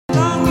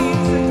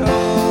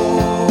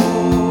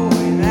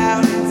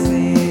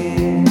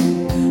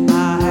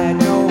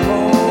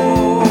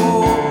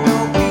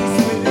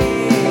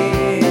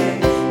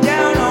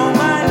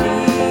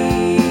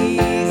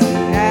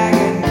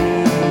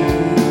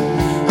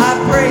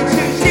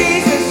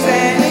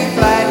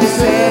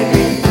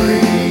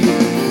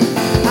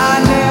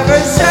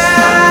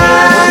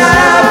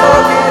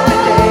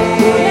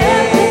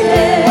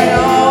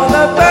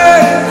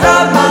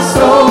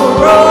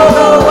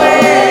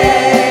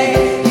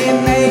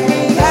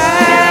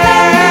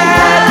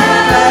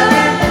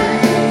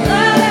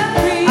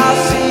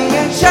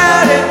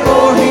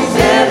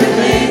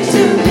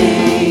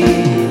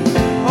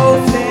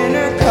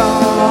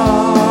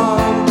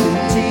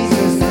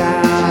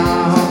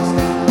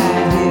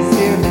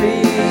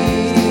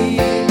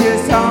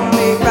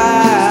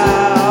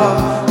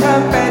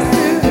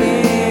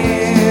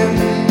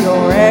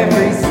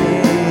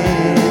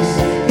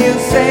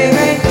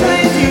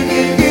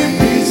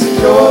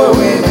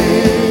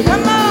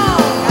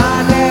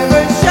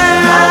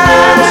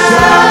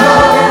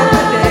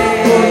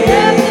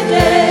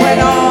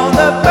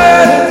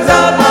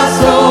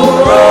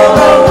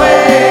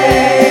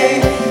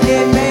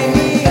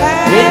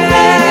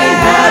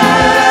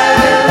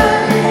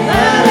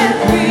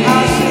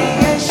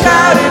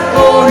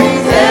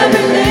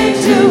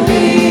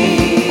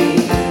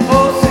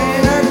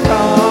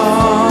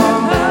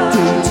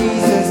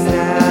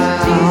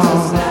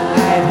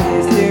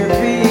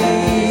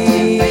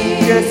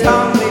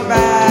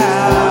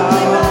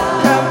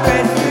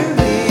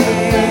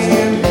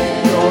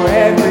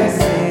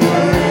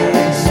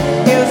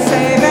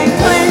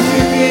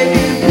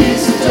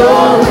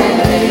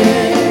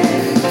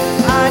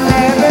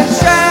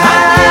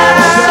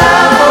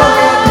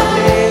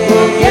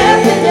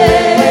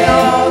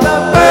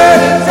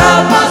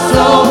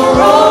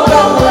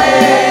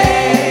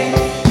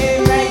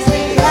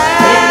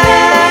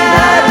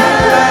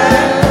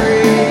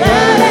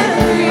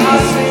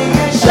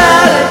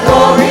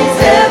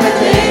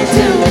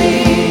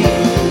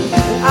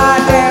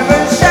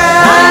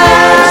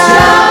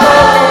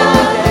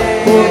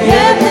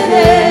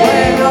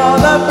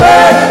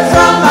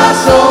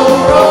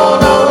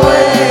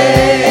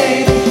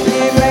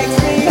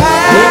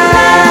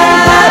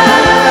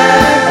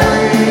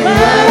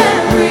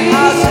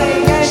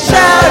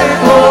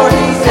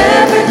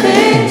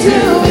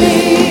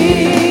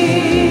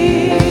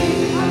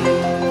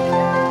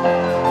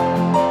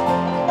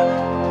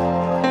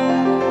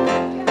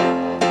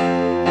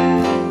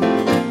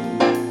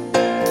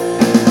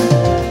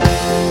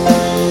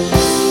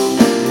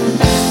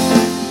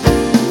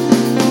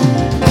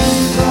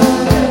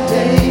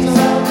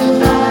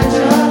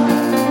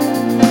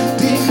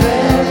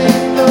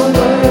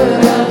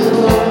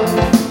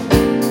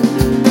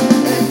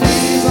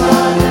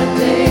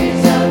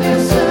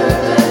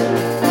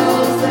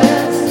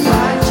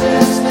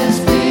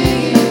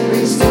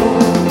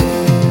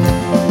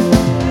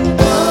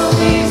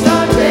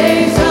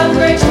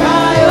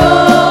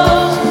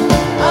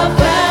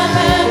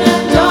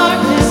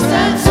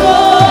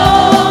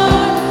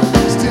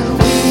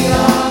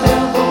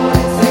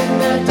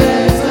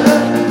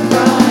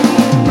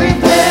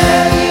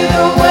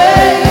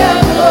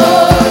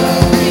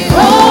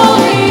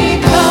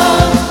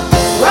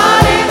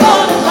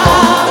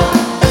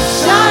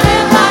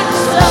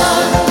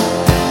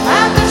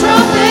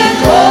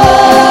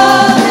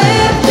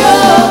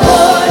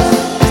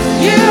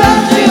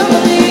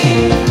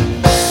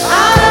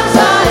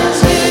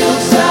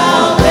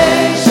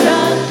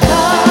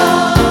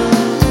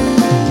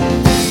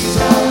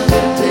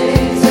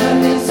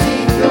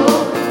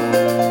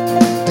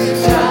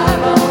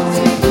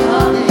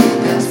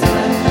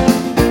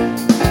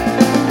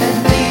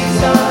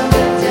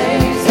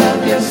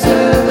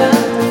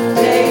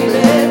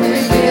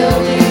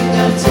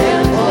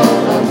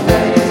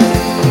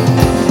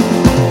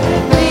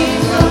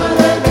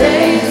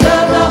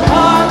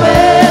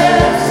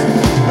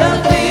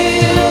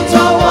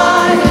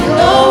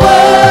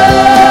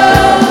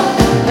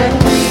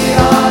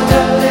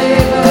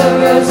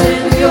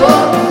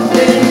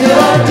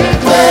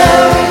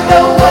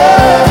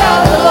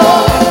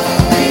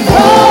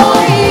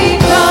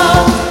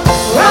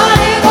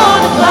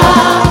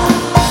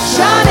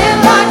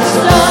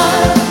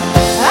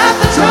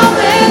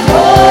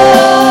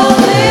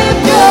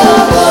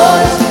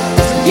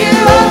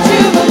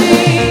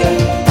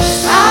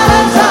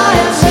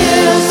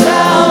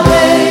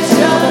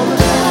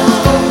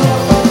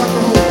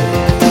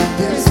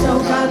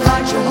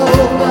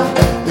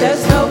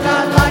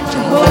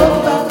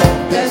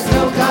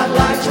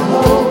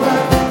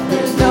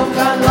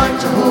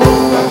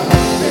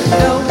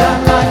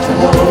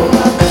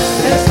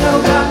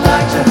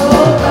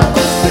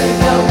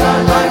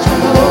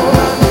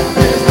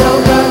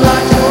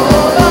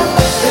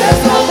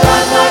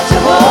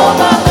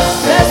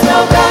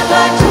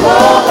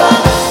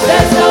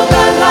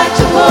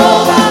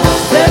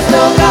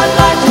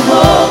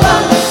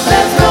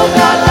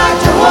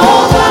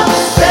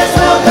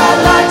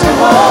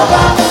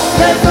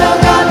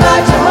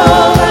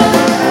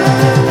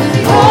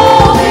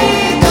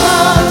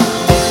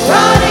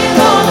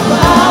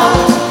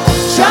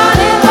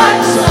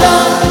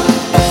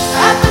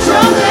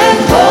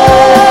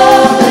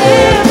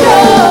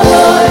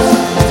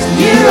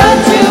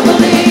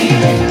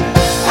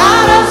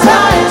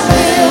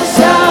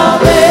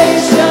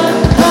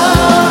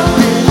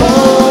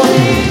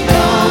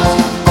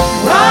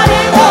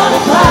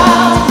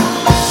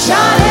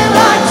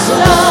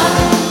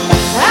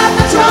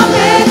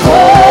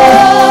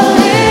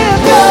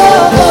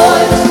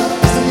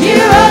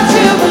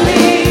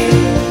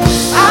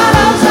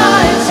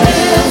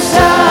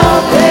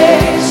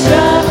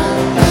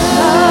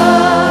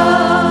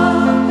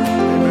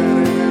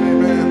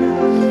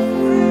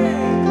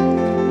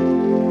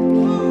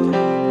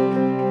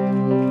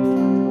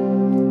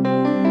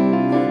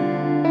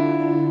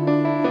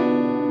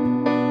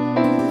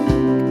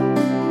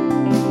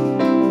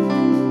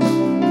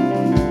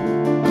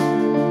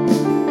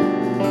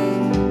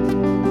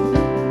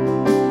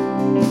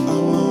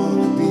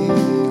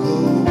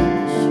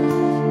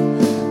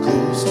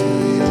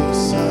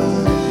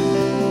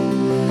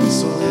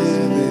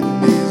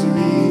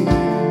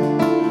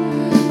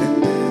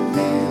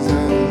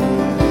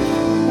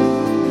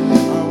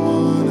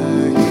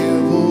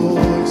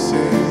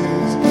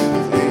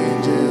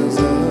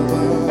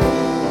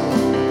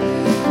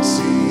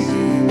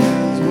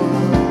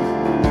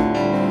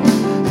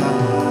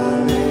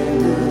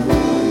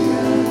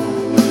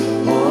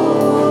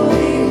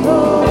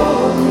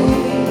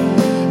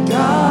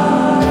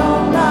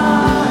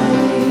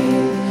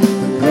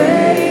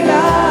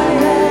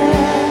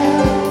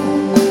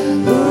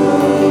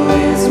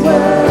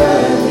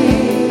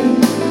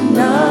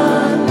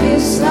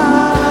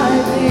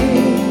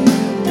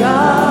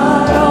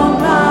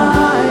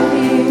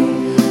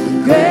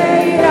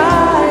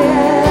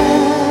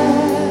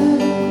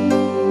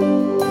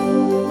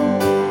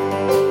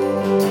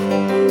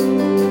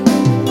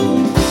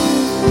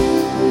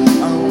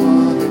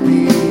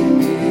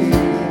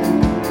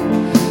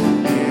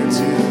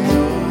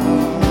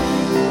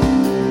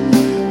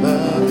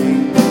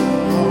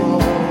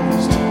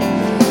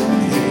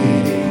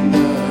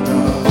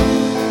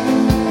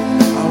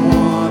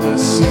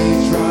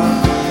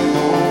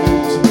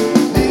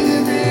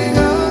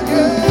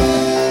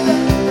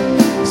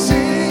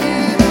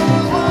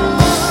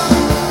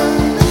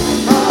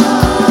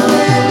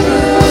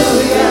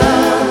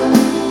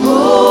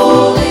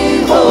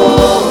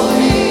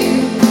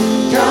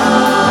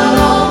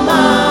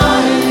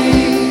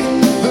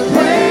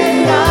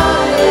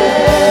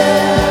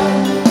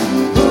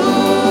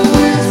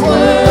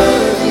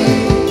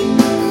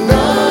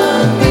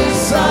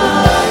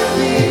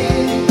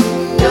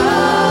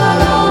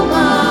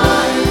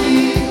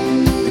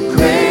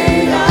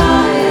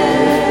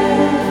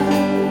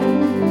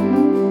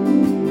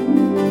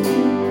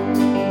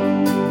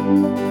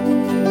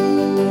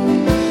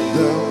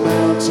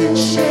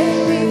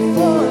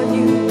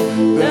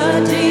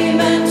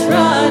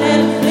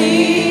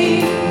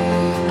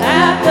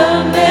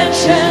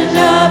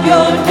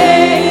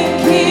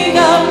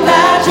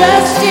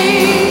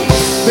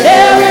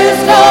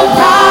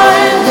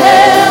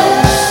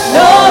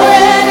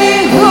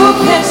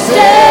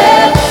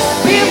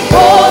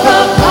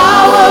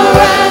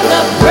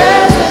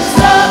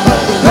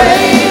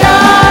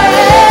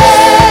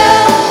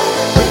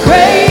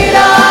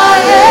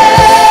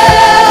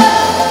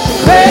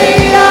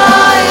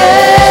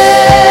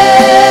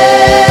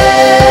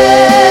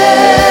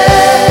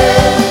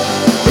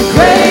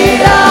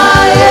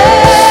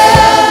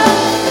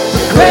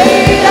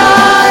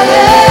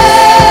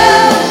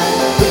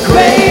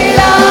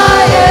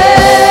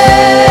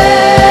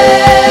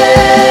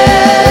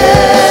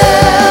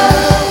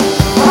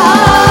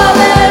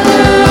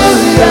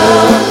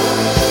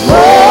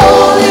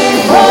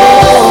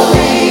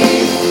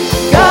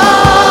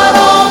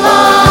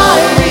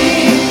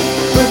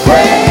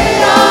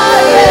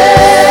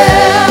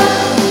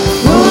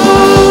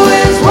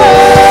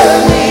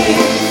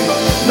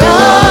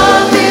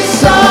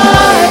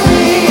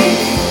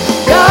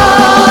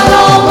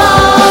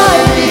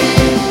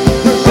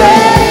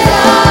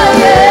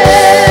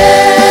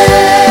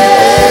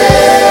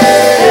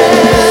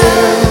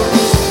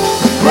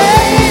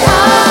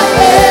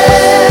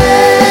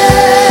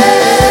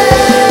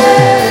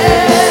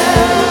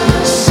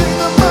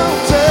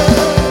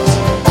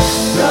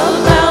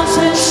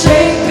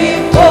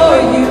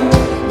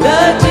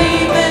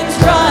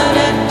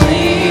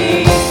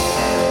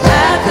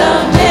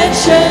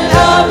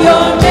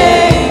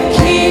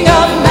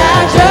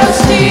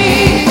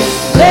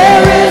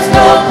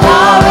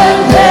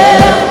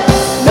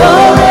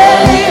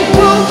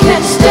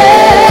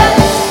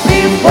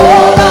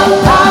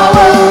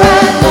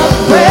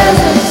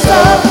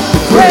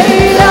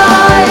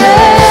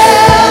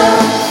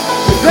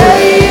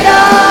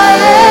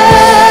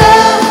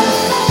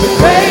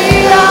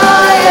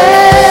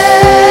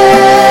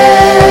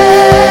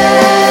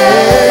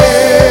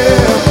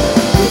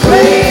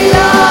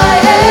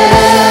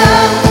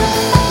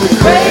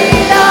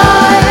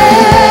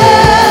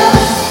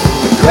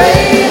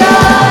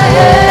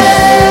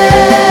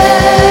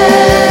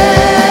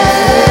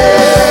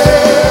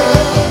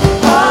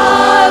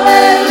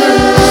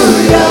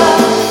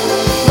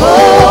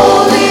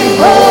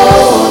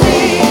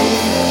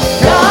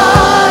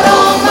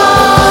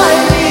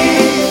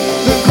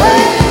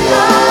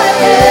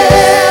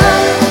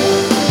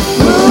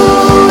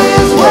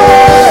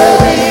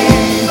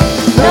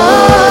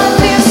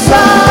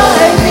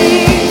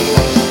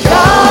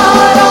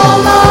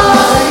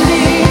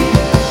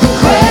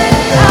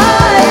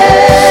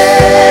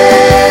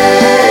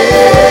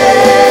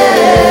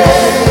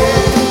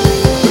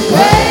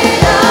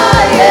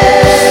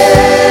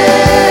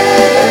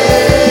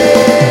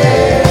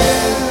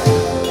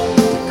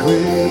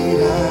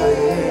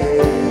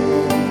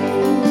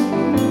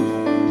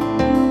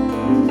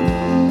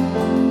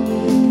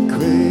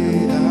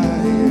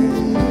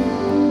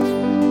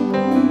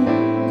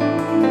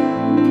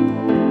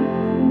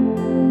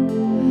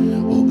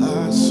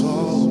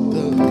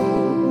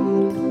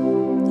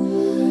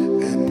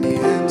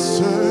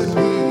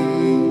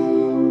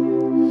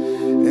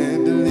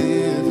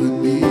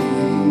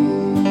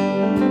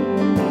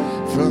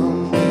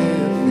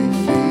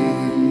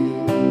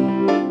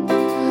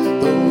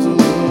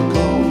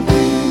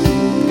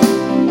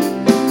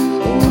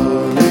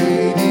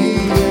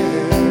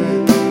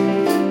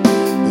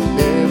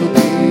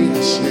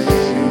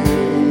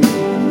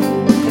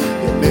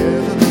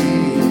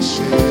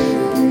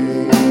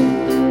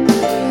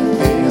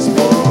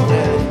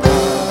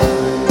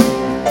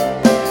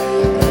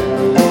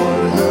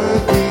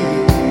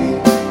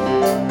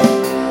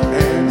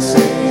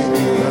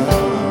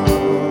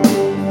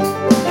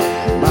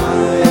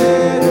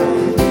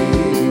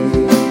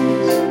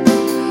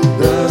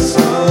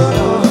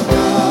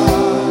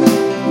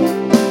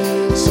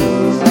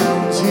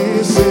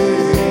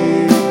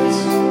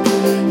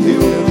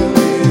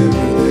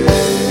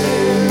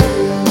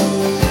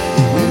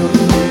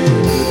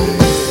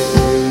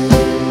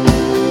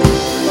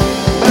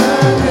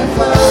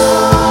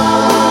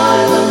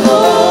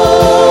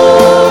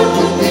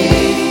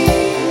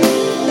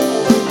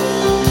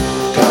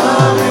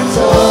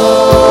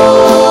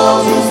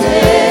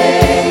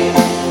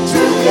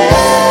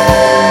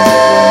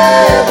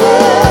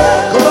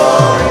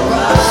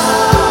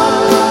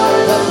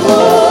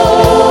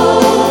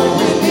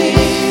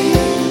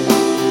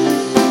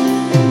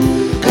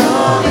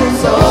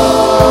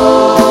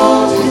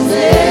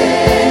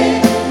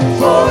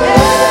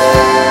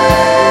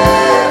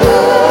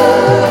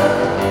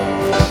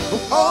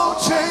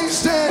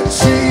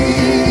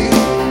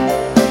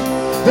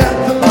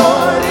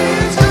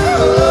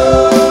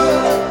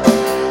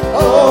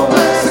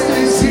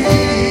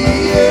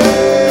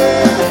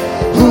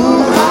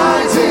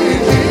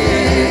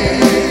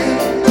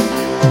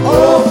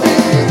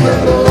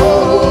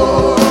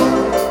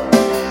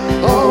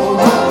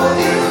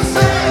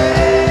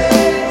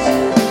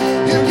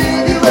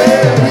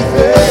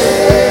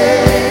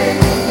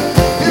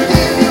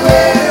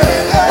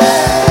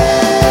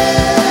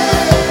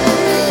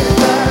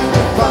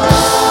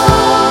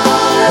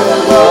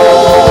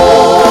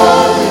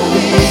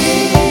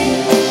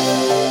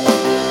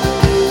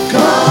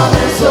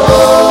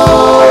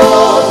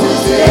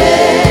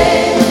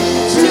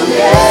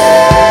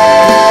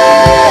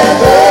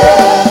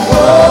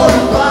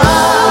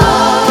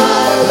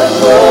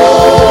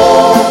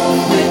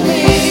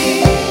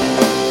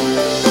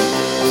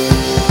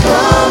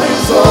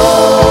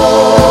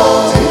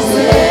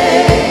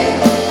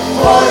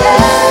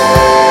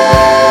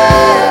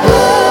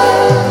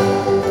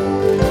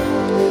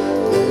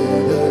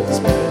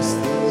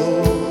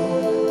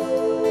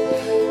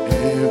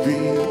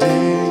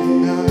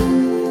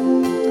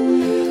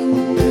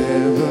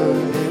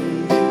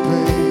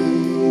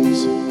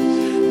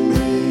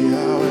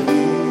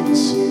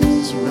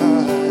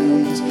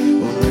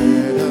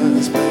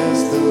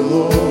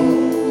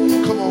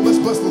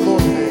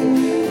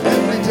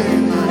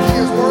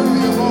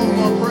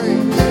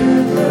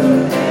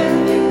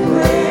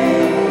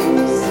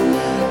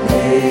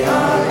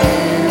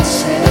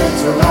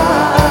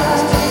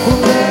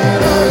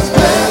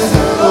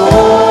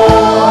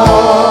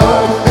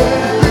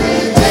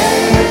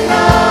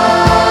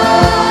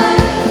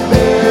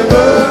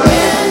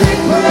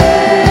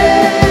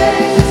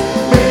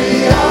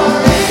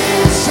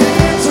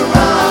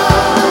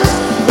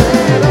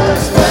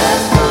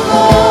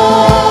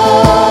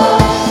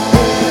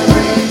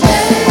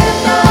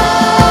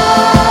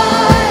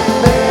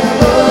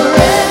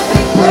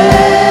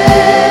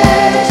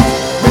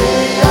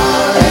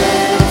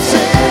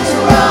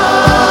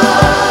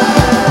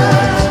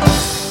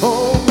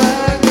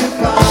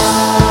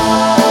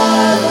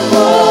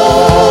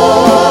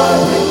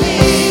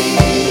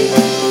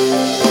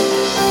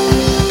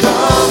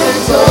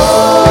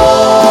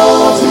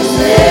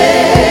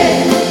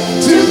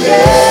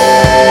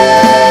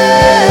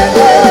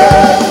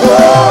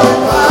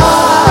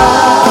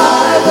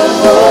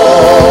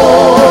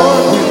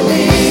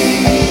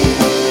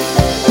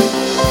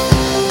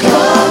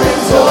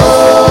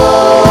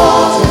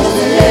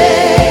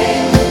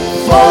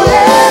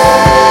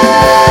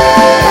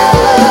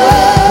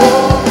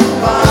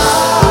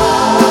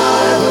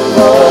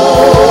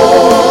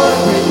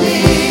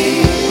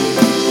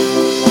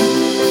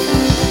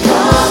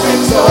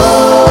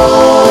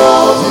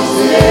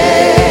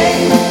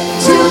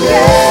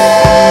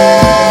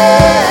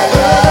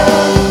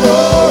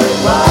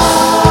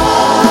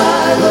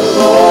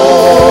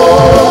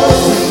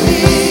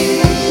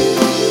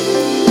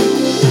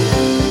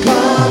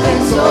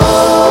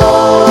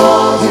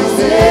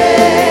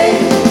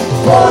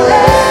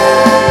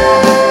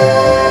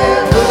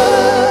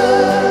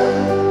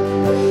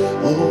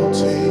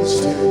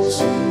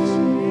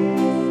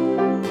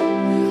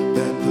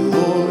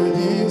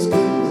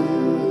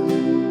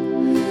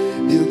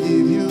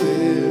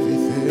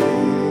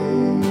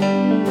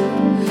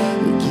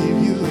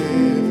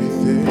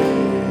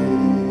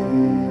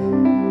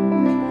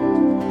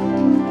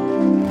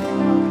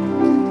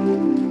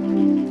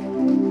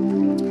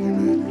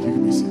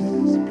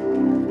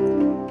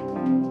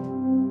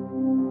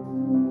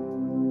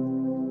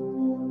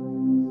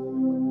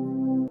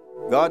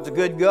God's a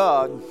good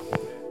God.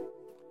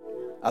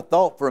 I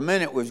thought for a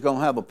minute we was going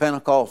to have a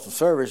Pentecostal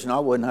service and I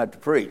wouldn't have to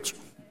preach.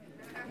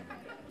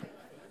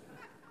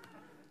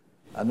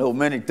 I know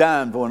many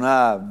times when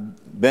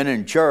I've been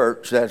in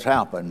church that's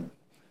happened.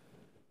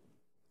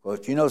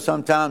 But you know,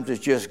 sometimes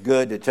it's just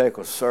good to take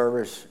a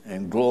service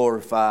and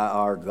glorify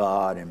our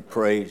God and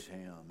praise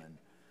Him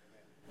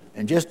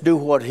and just do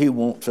what He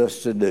wants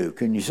us to do.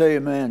 Can you say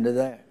amen to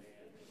that?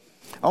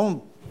 I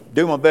want to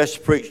do my best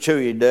to preach to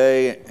you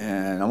today,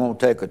 and I'm going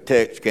to take a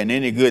text. Can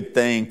any good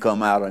thing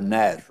come out of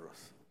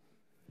Nazareth?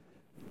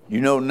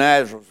 You know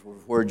Nazareth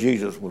was where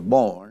Jesus was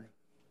born,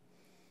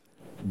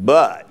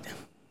 but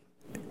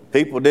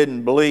people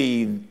didn't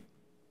believe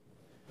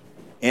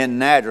in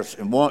Nazareth.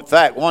 In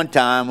fact, one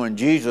time when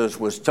Jesus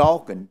was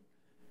talking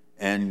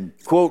and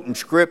quoting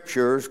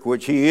scriptures,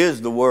 which He is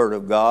the Word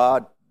of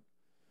God,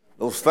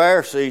 those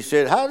Pharisees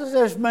said, "How does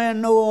this man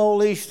know all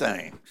these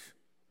things?"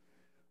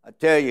 I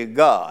tell you,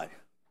 God,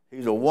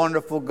 He's a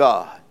wonderful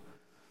God.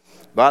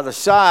 By the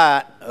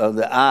sight of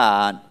the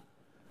eye,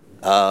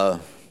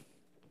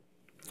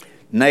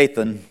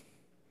 Nathan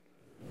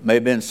may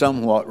have been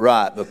somewhat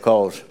right,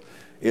 because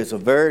it's a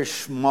very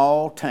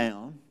small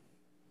town,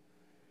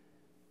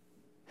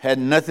 had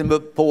nothing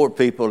but poor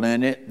people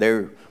in it.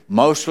 They're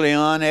mostly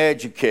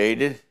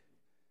uneducated.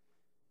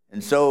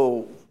 And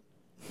so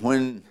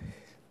when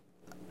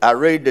I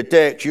read the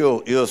text,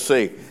 you'll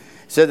see. It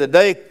said, the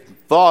day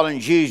following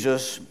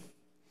Jesus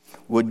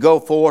would go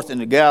forth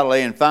into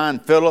Galilee and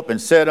find Philip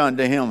and said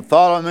unto him,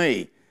 "Follow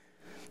me."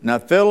 Now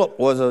Philip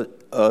was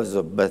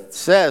a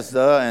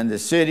Bethsaida and the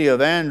city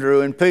of Andrew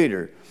and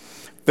Peter.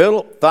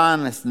 Philip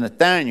findeth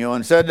Nathanael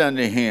and said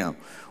unto him,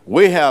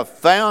 "We have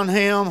found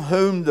him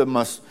whom the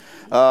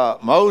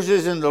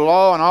Moses and the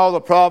law and all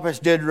the prophets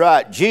did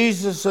write,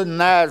 Jesus of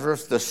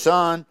Nazareth, the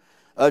son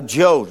of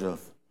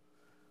Joseph."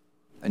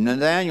 And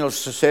Nathanael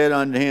said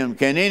unto him,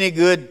 "Can any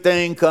good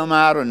thing come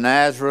out of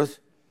Nazareth?"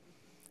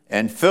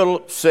 And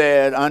Philip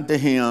said unto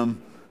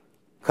him,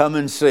 "Come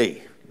and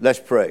see." Let's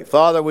pray.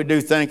 Father, we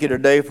do thank you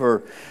today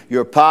for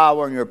your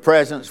power and your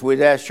presence. We'd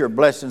ask your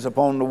blessings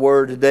upon the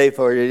word today,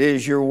 for it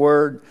is your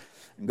word.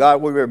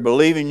 God, we are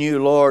believing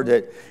you, Lord,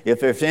 that if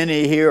there's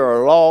any here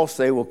are lost,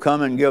 they will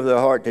come and give their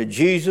heart to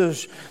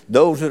Jesus.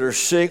 Those that are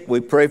sick,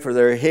 we pray for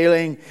their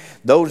healing.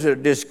 Those that are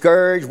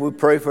discouraged, we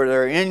pray for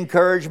their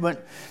encouragement.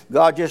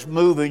 God, just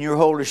move in your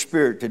Holy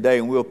Spirit today,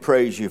 and we'll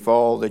praise you for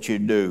all that you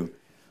do.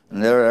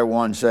 And let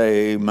everyone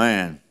say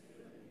amen.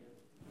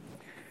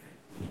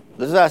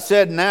 As I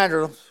said,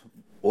 Nazareth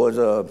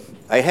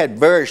they had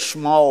very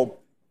small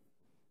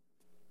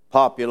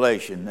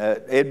population.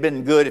 It'd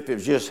been good if it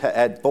just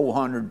had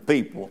 400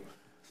 people.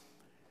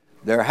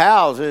 Their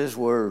houses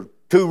were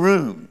 2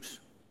 rooms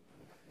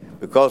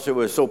because it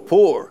was so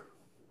poor.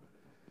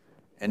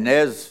 And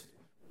as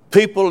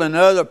people in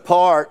other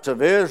parts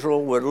of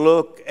Israel would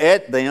look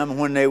at them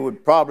when they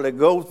would probably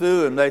go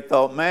through, and they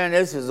thought, man,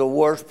 this is the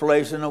worst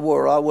place in the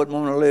world. I wouldn't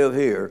want to live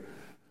here.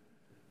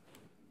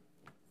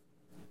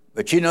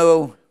 But you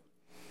know,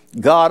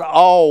 God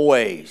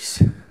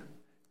always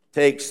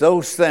takes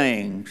those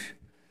things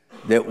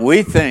that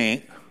we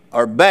think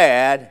are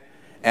bad,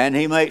 and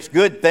He makes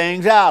good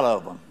things out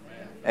of them.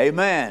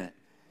 Amen.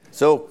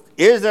 So,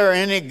 is there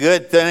any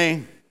good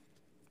thing?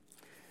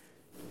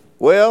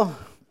 Well,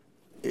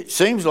 it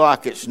seems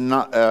like it's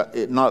not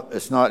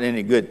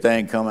any good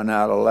thing coming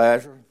out of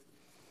Lazarus.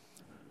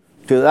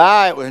 To the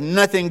eye, it was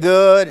nothing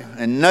good,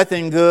 and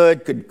nothing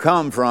good could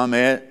come from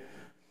it.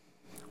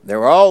 They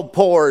were all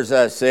poor, as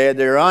I said.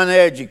 They're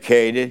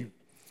uneducated.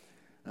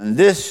 And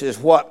this is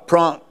what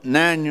prompted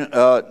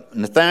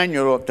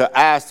Nathanael to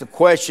ask the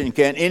question,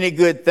 can any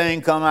good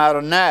thing come out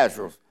of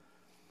Nazareth?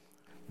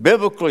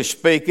 Biblically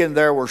speaking,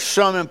 there were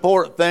some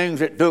important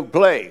things that took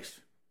place.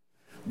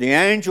 The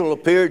angel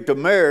appeared to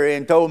Mary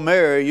and told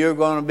Mary, you're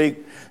going to be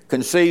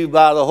conceived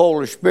by the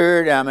Holy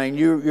Spirit. I mean,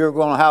 you're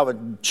going to have a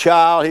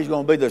child. He's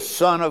going to be the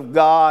Son of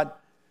God.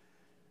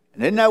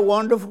 And isn't that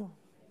wonderful?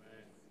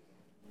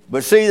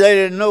 But see, they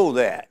didn't know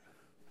that.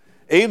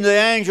 Even the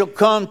angel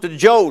come to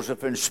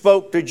Joseph and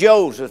spoke to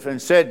Joseph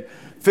and said,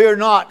 fear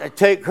not to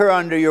take her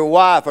unto your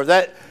wife, for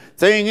that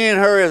thing in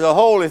her is a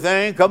holy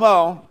thing. Come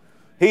on.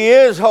 He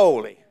is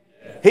holy.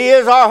 He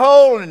is our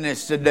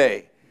holiness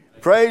today.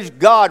 Praise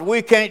God.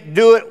 We can't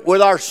do it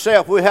with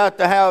ourselves. We have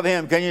to have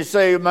Him. Can you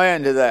say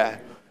amen to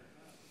that?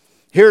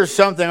 Here's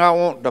something I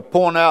want to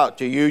point out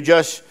to you,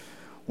 just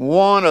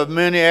one of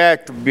many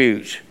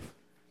attributes.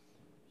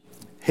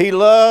 He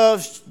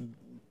loves,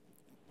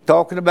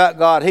 talking about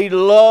God, He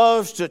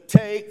loves to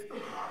take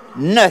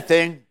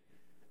nothing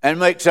and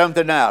make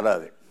something out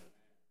of it.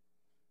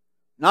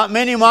 Not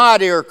many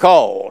mighty are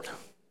called.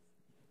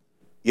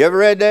 You ever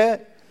read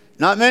that?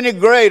 Not many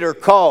great are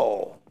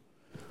called.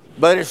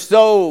 But it's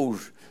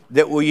those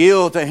that will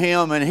yield to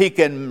Him, and He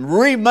can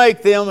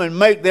remake them and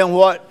make them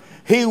what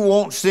He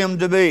wants them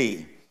to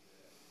be.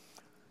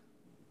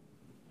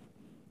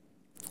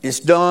 It's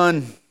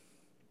done.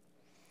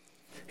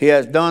 He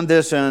has done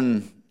this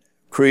in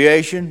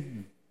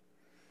creation.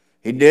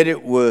 He did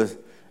it with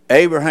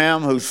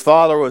Abraham, whose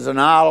father was an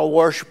idol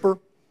worshiper.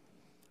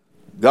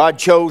 God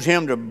chose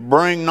him to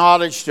bring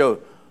knowledge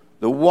to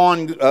the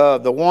one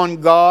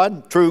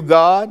God, true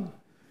God.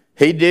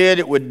 He did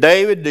it with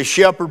David, the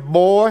shepherd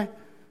boy,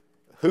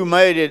 who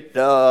made it,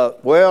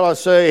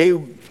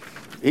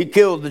 he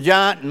killed the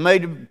giant and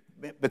made him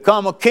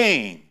become a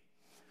king.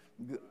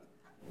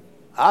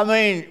 I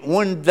mean,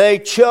 when they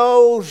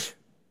chose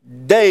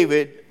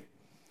David,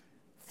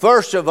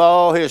 first of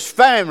all, his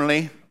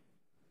family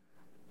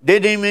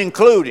didn't even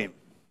include him.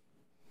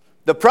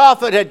 The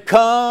prophet had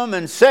come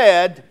and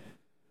said,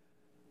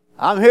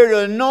 I'm here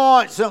to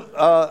anoint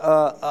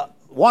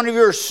one of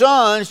your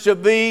sons to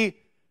be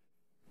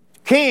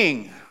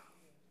king.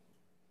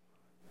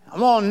 I'm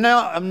going to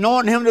now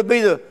anoint him to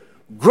be the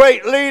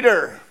great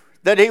leader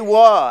that he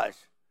was.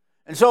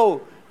 And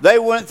so they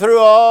went through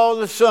all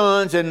the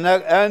sons, and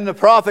the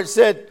prophet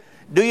said,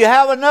 do you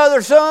have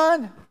another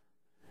son?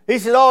 He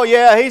said, oh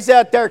yeah, he's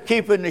out there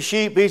keeping the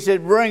sheep. He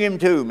said, bring him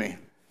to me.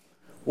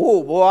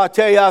 Oh boy, I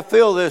tell you, I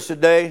feel this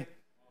today.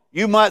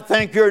 You might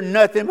think you're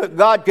nothing, but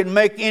God can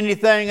make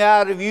anything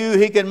out of you.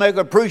 He can make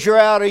a preacher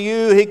out of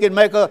you. He can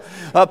make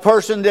a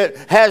person that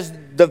has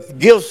the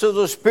gifts of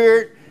the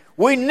Spirit.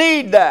 We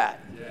need that.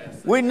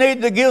 Yes. We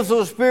need the gifts of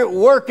the Spirit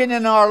working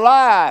in our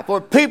life where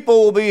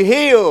people will be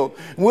healed.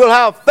 We'll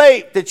have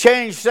faith to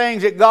change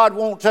things that God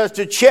wants us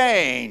to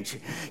change.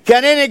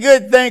 Can any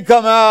good thing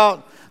come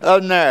out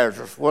of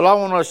Nazareth? Well, I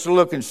want us to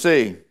look and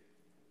see.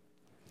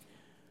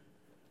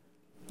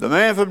 The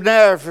man from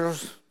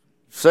Nazareth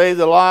saved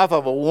the life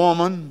of a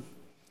woman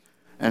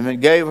and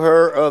forgave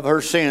her of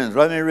her sins.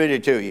 Let me read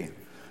it to you.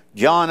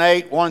 John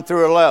 8, 1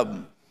 through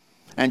 11.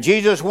 And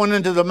Jesus went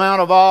into the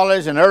Mount of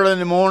Olives, and early in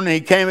the morning he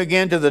came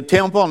again to the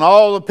temple, and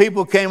all the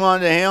people came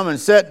unto him and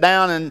sat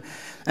down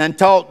and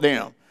taught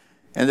them.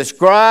 And the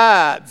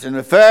scribes and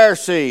the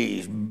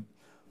Pharisees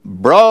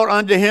brought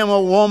unto him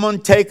a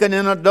woman taken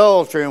in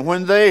adultery. And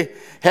when they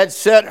had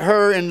set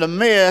her in the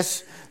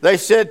midst, they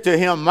said to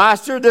him,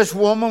 Master, this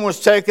woman was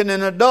taken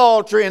in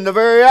adultery in the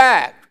very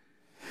act.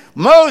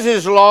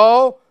 Moses'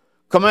 law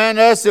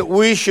commanded us that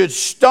we should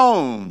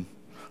stone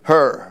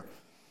her.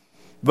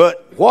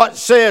 But what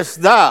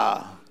sayest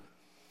thou?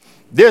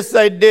 This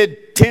they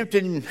did,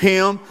 tempting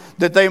him,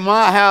 that they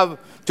might have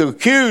to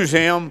accuse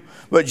him.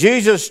 But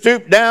Jesus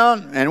stooped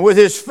down, and with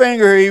his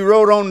finger he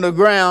wrote on the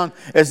ground,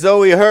 as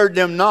though he heard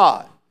them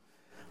not.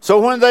 So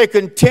when they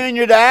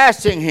continued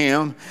asking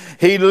him,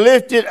 he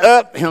lifted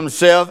up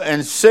himself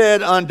and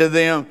said unto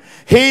them,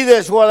 He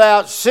that's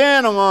without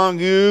sin among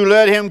you,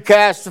 let him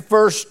cast the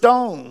first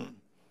stone.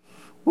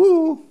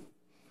 Woo!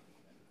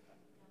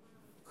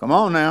 Come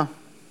on now.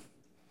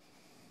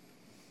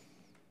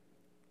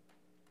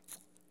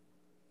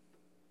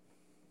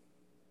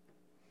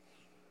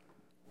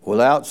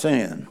 Without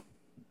sin.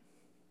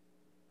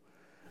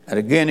 And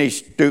again he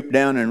stooped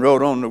down and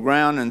wrote on the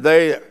ground, and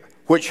they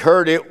which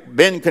heard it,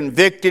 been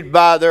convicted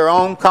by their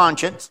own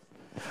conscience,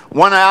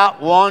 went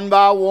out one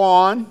by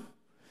one,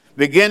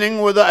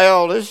 beginning with the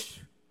eldest,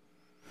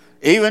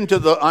 even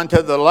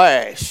unto the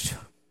last.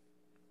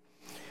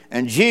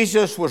 And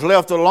Jesus was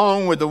left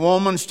alone with the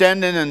woman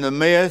standing in the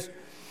midst.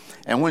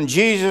 And when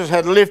Jesus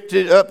had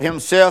lifted up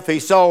himself, he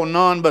saw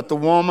none but the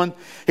woman.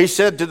 He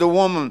said to the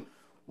woman,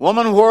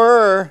 Woman,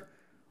 where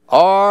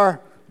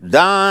are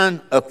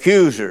thine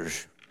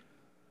accusers?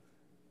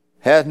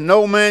 Hath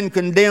no man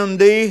condemned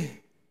thee?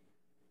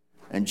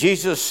 And she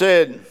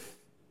said,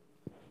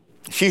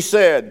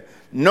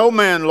 No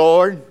man,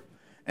 Lord.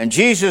 And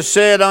Jesus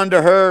said unto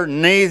her,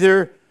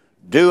 Neither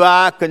do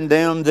I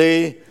condemn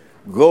thee.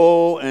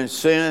 Go and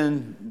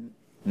sin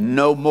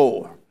no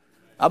more.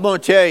 I'm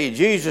going to tell you,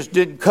 Jesus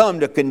didn't come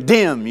to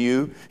condemn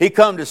you. He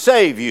come to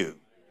save you.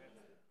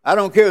 I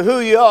don't care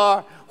who you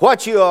are,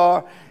 what you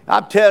are.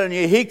 I'm telling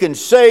you, he can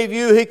save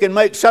you. He can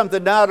make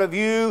something out of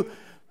you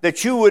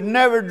that you would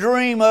never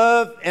dream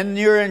of in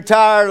your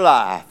entire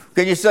life.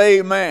 Can you say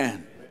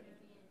amen?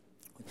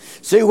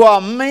 See,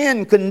 while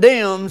man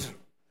condemns,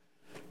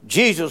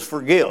 Jesus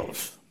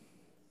forgives.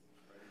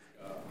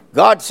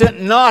 God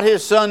sent not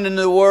his Son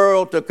into the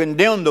world to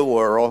condemn the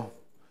world,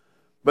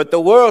 but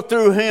the world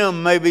through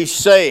him may be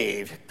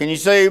saved. Can you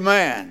say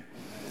amen?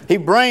 He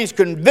brings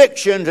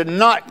conviction and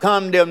not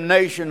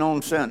condemnation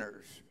on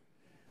sinners.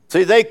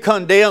 See, they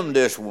condemned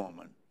this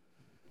woman.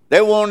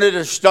 They wanted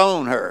to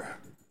stone her.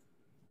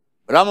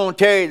 But I'm going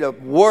to tell you, the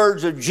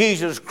words of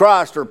Jesus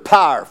Christ are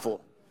powerful.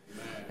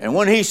 And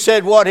when he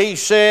said what he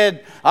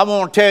said, I'm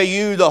going to tell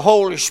you, the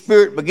Holy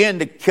Spirit began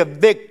to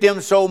convict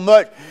them so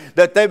much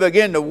that they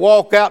began to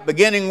walk out,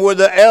 beginning with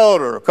the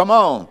elder. Come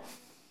on.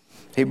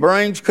 He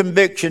brings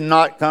conviction,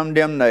 not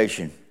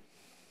condemnation.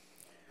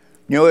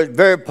 You know, it's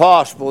very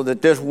possible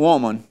that this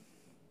woman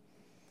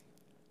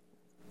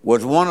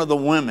was one of the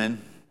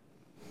women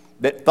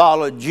that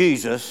followed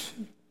Jesus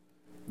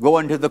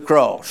going to the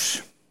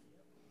cross.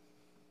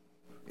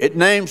 It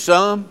names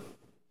some.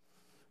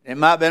 It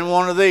might have been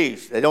one of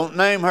these. They don't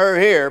name her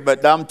here,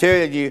 but I'm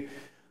telling you,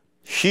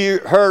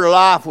 her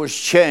life was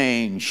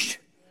changed.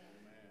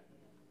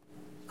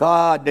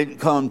 God didn't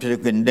come to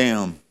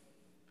condemn.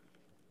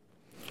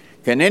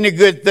 Can any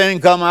good thing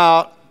come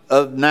out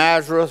of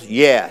Nazareth?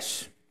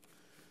 Yes.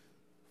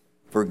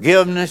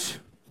 forgiveness,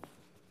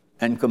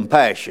 and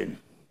compassion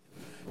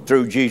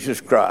through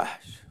Jesus Christ.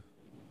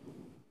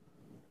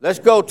 Let's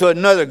go to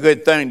another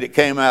good thing that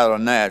came out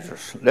of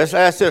Nazareth. Let's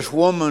ask this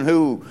woman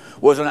who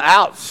was an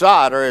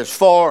outsider as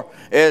far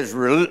as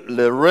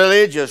the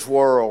religious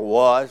world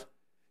was.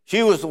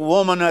 She was the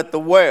woman at the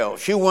well.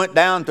 She went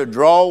down to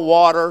draw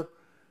water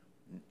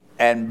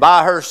and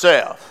by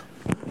herself.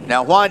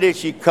 Now, why did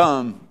she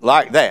come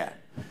like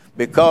that?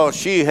 Because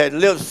she had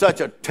lived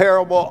such a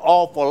terrible,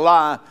 awful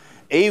life.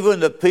 Even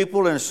the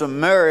people in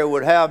Samaria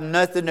would have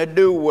nothing to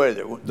do with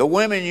it. The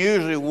women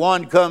usually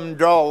one come and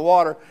draw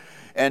water,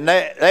 and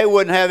they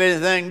wouldn't have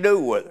anything to do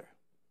with her.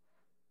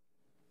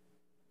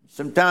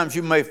 Sometimes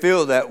you may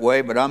feel that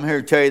way, but I'm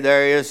here to tell you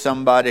there is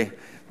somebody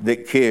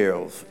that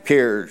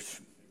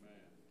cares.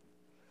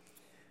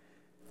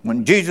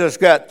 When Jesus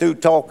got through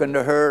talking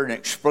to her and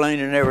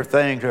explaining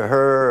everything to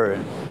her,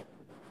 and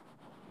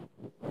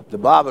the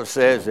Bible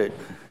says that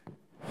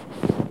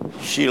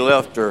she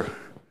left her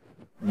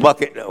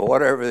bucket or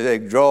whatever they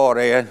draw it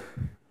in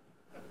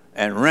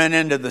and ran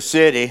into the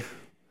city.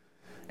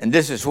 And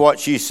this is what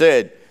she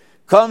said: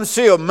 "Come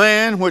see a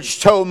man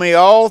which told me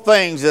all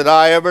things that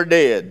I ever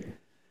did.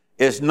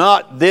 Is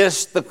not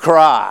this the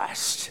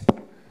Christ?"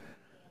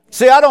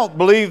 See, I don't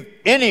believe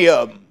any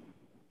of them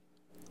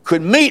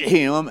could meet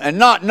him and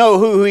not know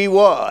who he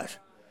was.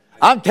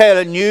 I'm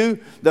telling you,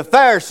 the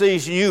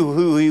Pharisees knew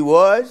who he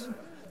was.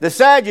 The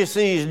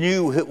Sadducees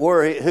knew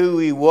who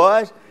he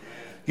was.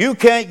 You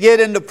can't get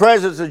in the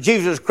presence of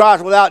Jesus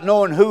Christ without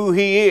knowing who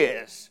he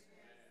is.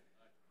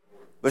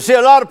 But see,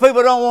 a lot of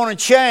people don't want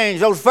to change.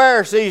 Those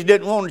Pharisees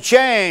didn't want to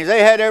change. They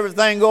had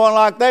everything going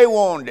like they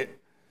wanted it.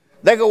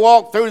 They could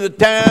walk through the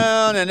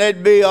town and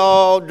they'd be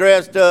all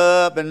dressed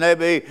up and they'd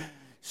be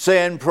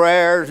saying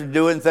prayers and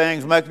doing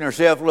things, making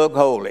themselves look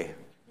holy.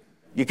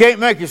 You can't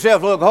make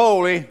yourself look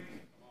holy.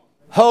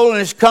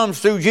 Holiness comes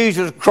through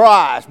Jesus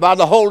Christ by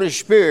the Holy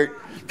Spirit.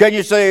 Can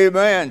you say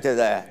amen to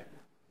that?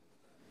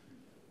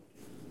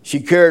 She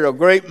carried a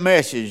great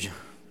message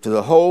to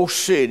the whole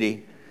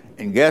city.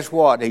 And guess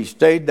what? He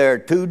stayed there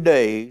 2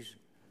 days,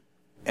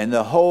 and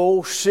the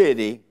whole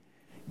city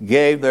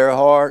gave their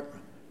heart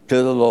to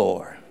the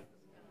Lord.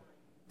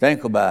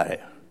 Think about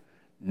it.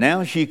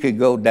 Now she could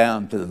go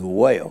down to the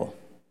well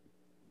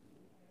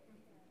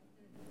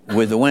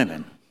with the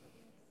women.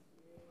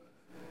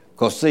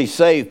 Because, see,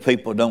 saved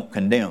people don't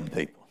condemn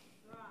people.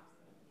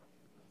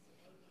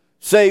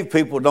 Saved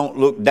people don't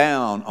look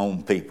down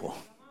on people.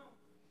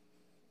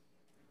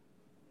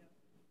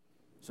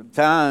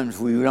 Sometimes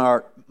we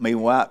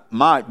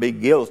might be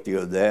guilty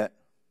of that.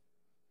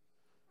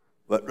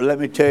 But let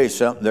me tell you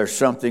something. There's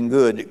something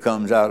good that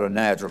comes out of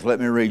Nazareth. Let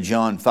me read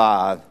John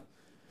 5,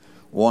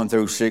 1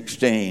 through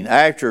 16.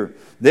 After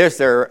this,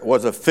 there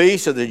was a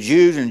feast of the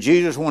Jews, and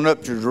Jesus went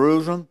up to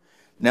Jerusalem.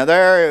 Now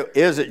there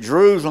is at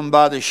Jerusalem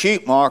by the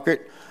sheep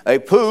market a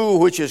pool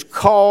which is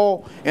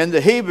called in the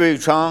Hebrew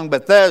tongue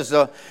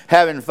Bethesda,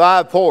 having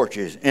 5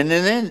 porches. And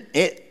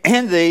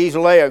in these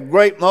lay a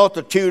great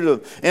multitude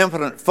of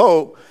impotent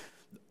folk,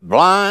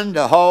 blind,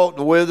 the halt,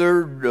 the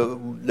withered.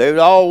 They were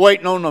all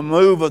waiting on the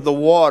move of the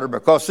water.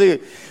 Because, see,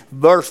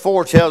 verse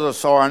 4 tells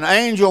us, "For an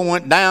angel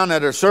went down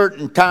at a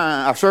certain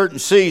time, a certain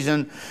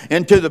season,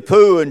 into the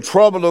pool and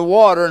troubled the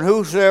water. And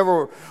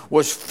whosoever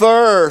was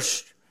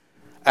first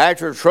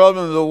after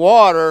troubling the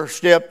water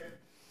stepped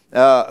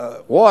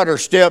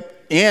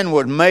in,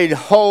 was made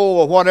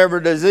whole of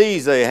whatever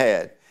disease they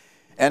had.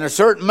 And a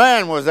certain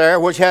man was there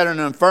which had an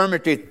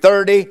infirmity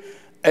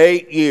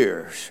 38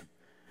 years.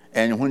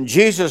 And when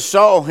Jesus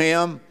saw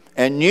him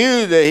and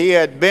knew that he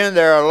had been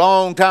there a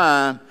long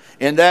time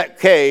in that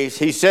case,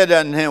 he said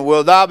unto him,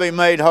 Wilt thou be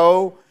made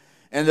whole?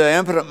 And the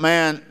impotent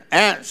man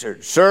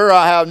answered, Sir,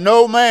 I have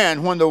no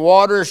man when the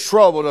water is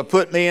troubled to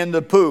put me in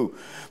the pool.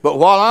 But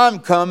while I'm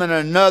coming,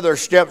 another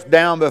steps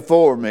down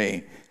before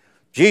me.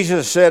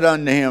 Jesus said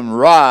unto him,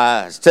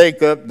 Rise,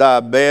 take up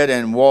thy bed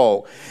and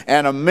walk.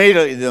 And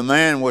immediately the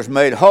man was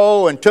made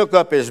whole and took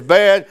up his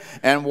bed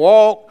and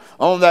walked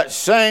on that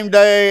same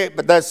day.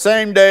 But that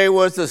same day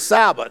was the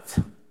Sabbath.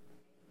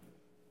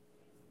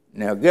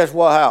 Now guess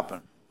what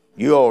happened?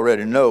 You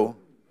already know.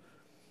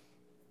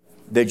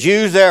 The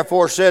Jews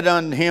therefore said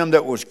unto him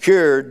that was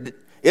cured,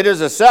 It is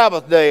a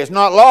Sabbath day. It's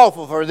not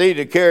lawful for thee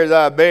to carry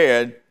thy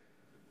bed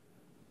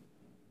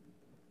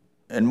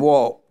and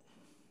walk.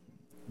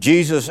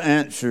 Jesus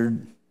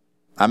answered,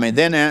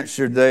 then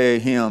answered they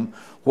him,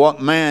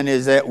 What man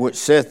is that which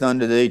saith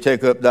unto thee,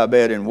 Take up thy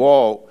bed and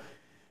walk?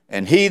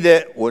 And he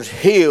that was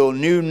healed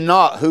knew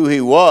not who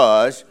he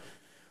was,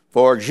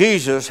 for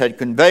Jesus had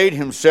conveyed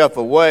himself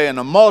away, and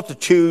a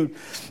multitude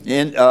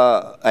been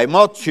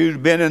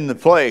in the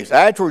place.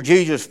 Afterward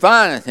Jesus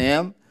findeth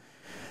him,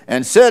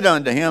 and said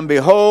unto him,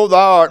 Behold,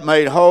 thou art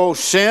made whole,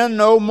 sin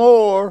no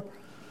more,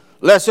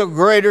 lest a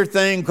greater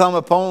thing come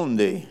upon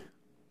thee.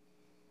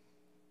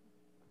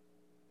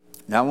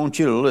 Now I want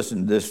you to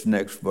listen to this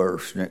next 2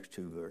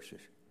 verses.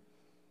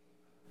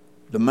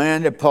 The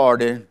man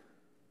departed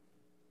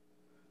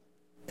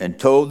and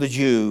told the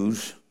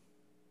Jews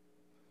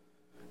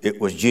it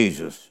was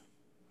Jesus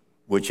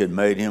which had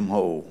made him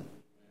whole.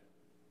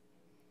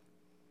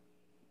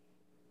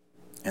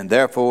 And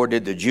therefore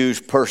did the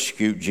Jews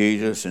persecute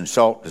Jesus and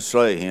sought to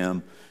slay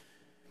him,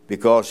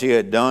 because he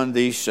had done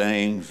these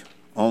things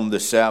on the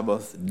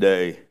Sabbath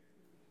day.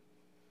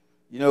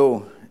 You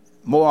know,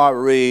 the more I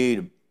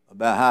read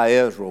about how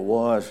Israel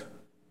was,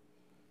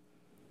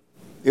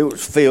 it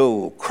was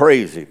filled with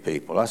crazy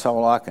people. That's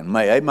all I can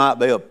make. They might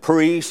be a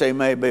priest, they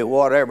may be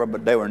whatever,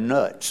 but they were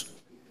nuts.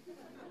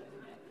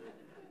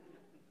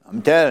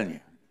 I'm telling you.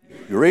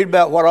 You read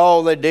about what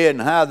all they did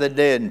and how they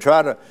did and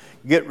try to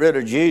get rid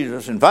of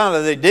Jesus. And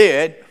finally they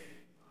did,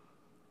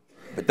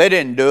 but they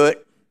didn't do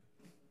it.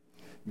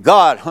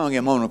 God hung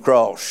him on the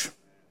cross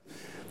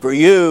for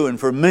you and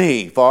for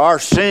me, for our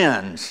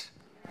sins.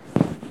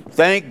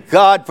 Thank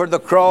God for the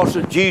cross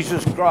of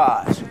Jesus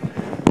Christ.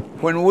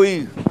 When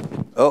we...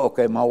 Oh,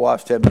 okay, my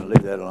wife's telling me to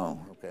leave that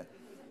alone. Okay.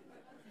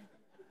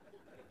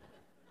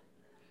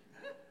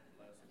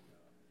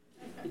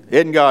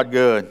 Isn't God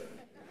good?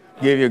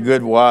 Give you a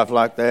good wife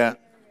like that.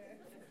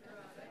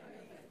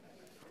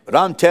 But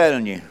I'm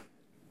telling you,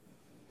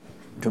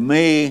 to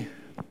me,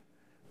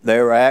 they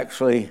were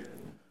actually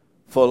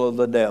full of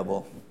the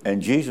devil.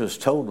 And Jesus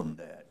told them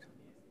that.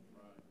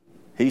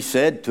 He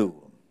said to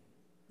them,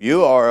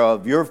 you are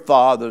of your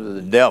father,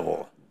 the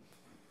devil.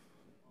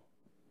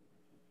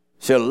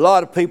 See, a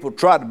lot of people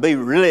try to be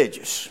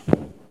religious.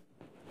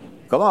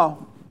 Come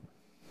on.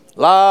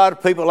 A lot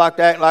of people like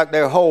to act like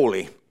they're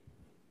holy.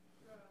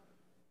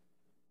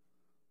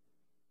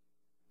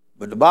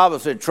 But the Bible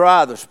said,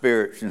 try the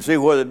spirits and see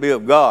whether it be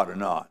of God or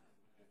not.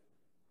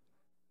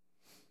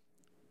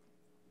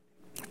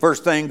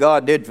 First thing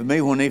God did for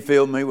me when he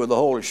filled me with the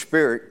Holy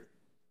Spirit,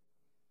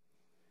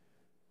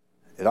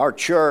 at our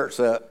church,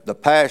 the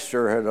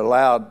pastor had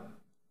allowed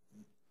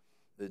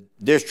the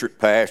district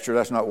pastor,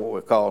 that's not what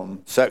we call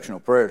them, sectional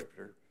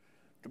presbyter,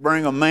 to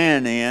bring a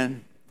man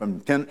in from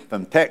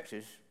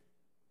Texas,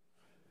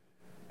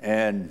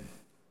 and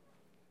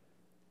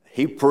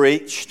he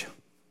preached,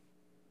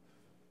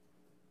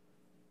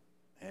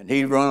 and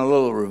he run a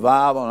little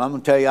revival, and I'm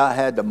going to tell you, I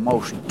had the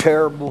most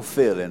terrible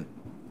feeling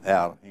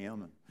out of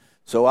him.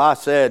 So I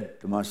said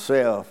to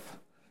myself,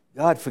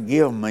 God,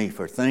 forgive me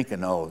for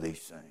thinking all these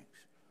things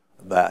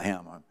about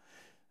him.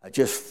 I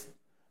just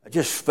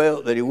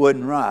felt that he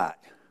wasn't right.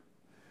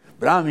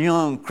 But I'm a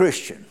young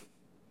Christian,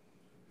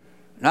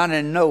 and I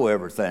didn't know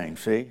everything,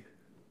 see?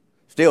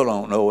 Still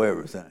don't know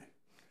everything.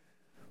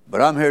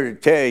 But I'm here to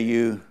tell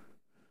you,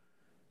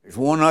 there's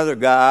one other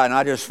guy, and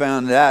I just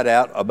found that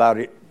out about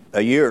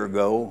a year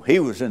ago. He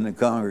was in the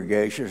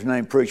congregation. His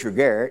name Preacher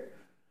Garrett.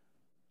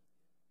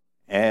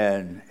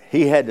 And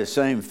he had the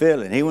same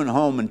feeling. He went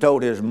home and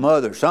told his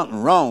mother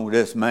something wrong with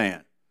this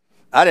man.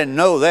 I didn't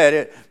know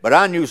that, but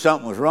I knew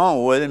something was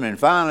wrong with him. And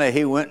finally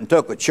he went and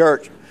took a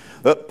church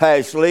up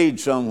past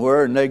Leeds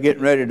somewhere, and they're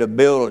getting ready to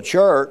build a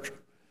church.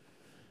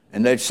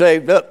 And they'd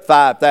saved up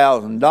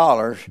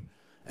 $5,000,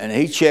 and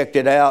he checked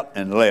it out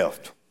and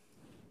left.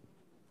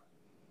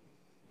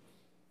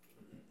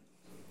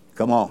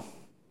 Come on.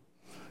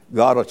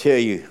 God will tell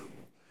you.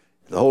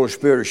 The Holy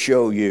Spirit will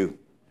show you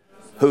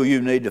who you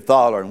need to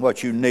follow and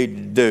what you need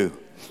to do.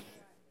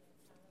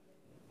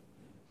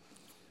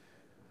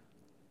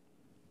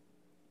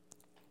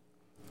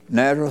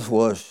 Nazareth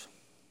was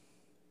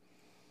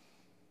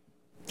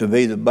to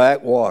be the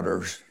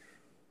backwaters,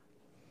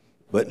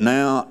 but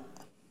now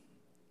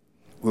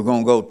we're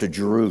going to go to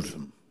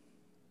Jerusalem,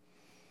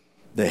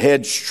 the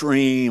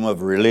headstream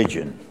of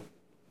religion,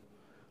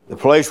 the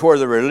place where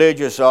the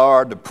religious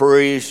are, the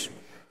priests,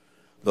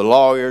 the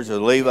lawyers, the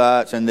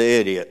Levites, and the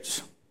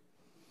idiots.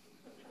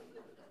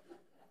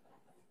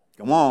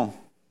 Come on.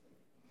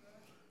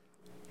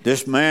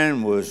 This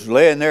man was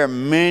laying there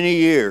many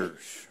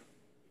years.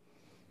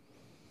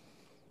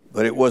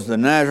 But it was the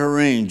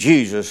Nazarene,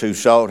 Jesus, who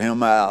sought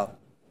him out.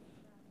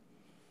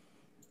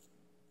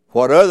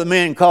 What other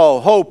men call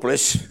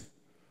hopeless,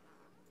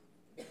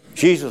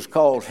 Jesus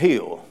calls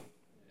healed.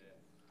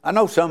 I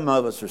know some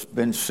of us have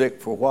been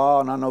sick for a while,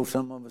 and I know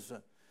some of us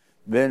have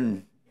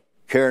been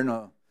carrying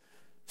a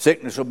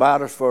sickness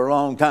about us for a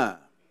long time.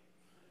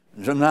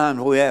 And sometimes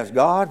we ask,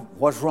 God,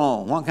 what's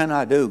wrong? What can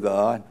I do,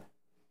 God?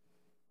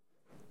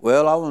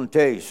 Well, I want to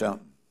tell you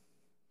something.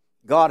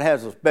 God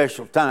has a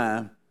special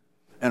time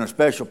and a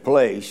special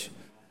place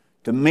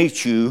to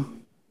meet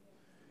you,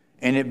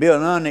 and it'd be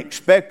an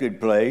unexpected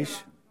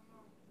place.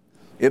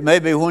 It may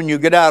be when you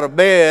get out of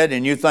bed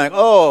and you think,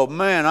 oh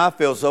man, I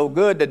feel so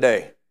good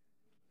today.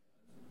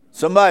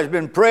 Somebody's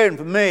been praying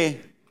for me.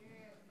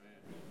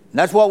 And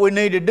that's what we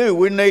need to do.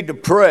 We need to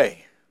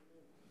pray.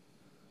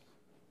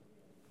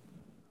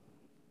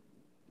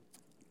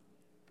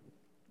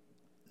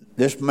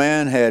 This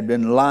man had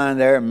been lying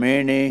there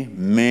many,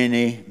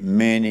 many,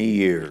 many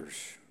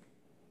years.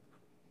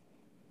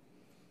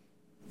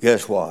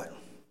 Guess what?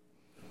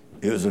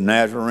 It was a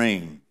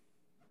Nazarene,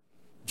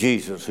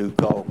 Jesus, who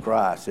called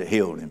Christ, that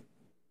healed him.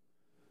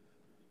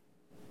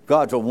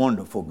 God's a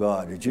wonderful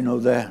God. Did you know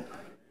that?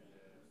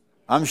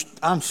 I'm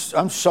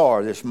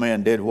sorry this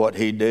man did what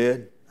he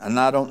did, and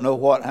I don't know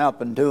what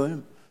happened to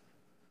him.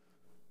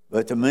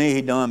 But to me,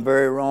 he done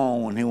very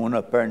wrong when he went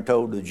up there and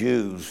told the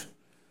Jews,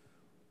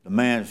 the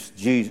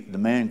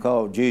man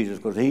called Jesus,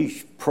 because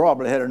he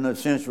probably had enough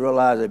sense to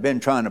realize they've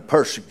been trying to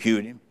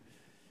persecute him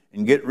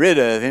and get rid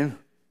of him.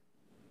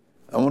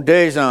 I want to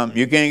tell you something.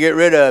 You can't get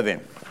rid of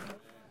him.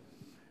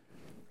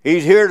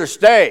 He's here to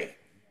stay.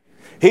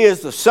 He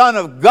is the Son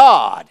of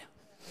God.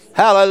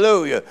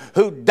 Hallelujah.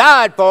 Who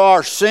died for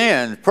our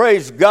sins.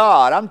 Praise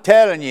God. I'm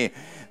telling you.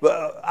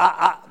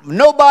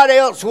 Nobody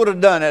else would have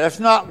done it. There's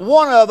not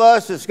one of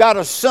us that's got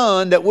a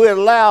son that we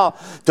allow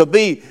to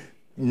be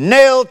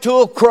nailed to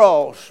a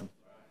cross.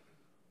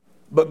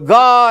 But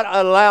God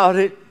allowed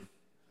it.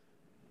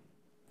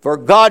 For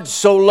God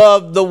so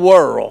loved the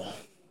world.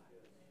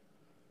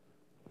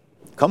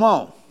 Come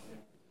on.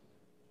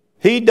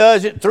 He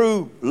does it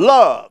through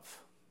love.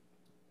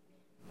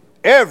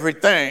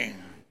 Everything.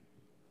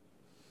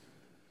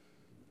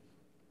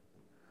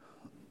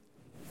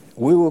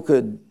 We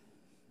could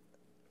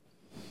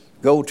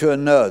go to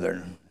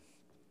another.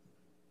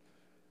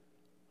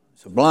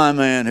 It's a blind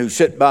man who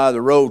sat by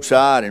the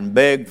roadside and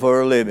begged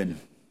for a living.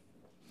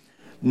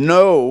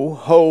 No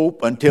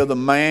hope until the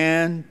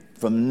man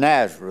from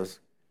Nazareth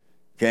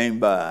came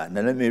by.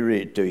 Now let me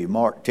read it to you.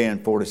 Mark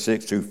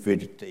 10:46 through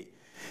 50.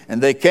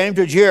 And they came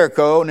to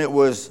Jericho, and it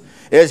was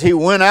as he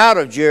went out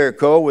of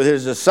Jericho with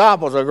his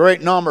disciples, a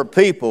great number of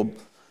people.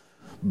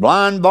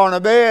 Blind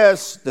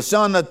Barnabas, the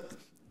son of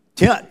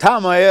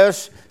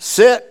Timaeus,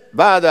 sat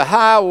by the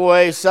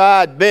highway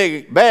side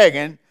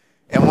begging.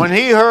 And when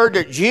he heard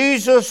that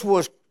Jesus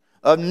was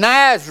of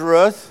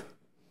Nazareth,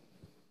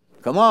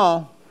 come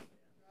on,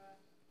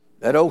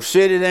 that old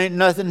city, there ain't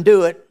nothing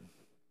to it.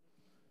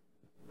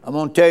 I'm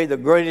going to tell you the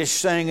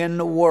greatest thing in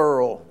the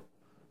world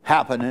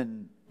happened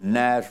in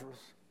Nazareth.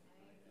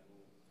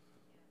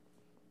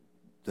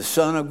 The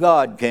Son of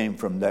God came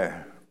from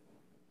there.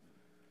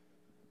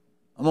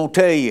 I'm going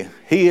to tell you,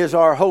 He is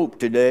our hope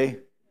today.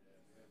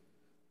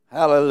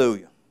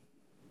 Hallelujah.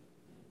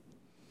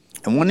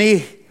 And when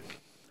he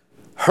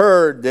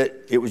heard that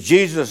it was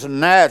Jesus of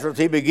Nazareth,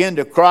 he began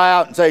to cry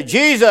out and say,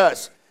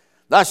 Jesus,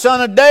 thy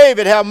son of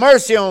David, have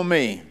mercy on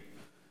me.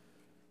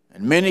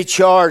 And many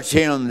charged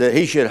him that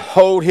he should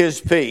hold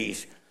his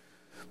peace.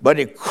 But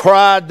he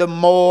cried the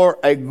more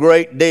a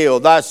great deal,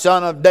 thy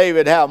son of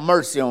David, have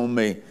mercy on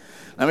me.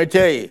 Let me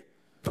tell you,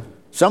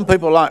 some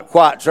people like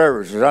quiet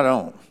services. I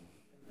don't.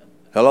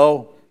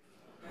 Hello?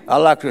 I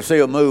like to see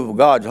a move of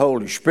God's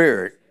Holy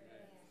Spirit.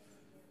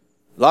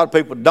 A lot of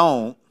people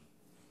don't.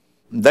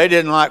 They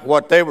didn't like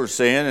what they were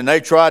seeing, and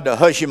they tried to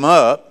hush him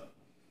up.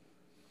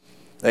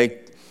 They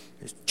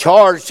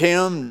charged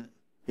him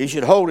he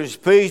should hold his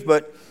peace,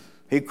 but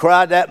he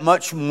cried that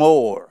much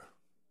more.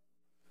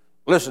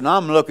 Listen,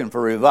 I'm looking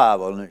for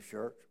revival in this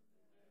church.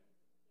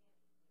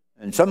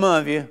 And some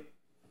of you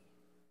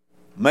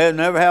may have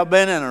never have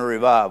been in a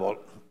revival,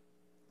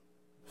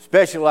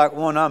 especially like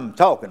one I'm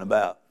talking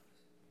about.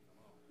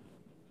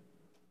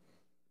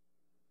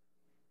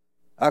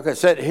 I could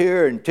sit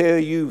here and tell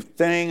you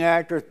thing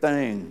after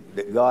thing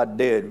that God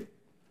did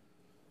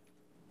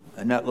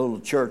in that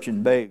little church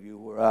in Bayview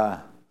where I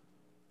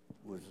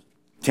was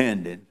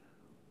attending.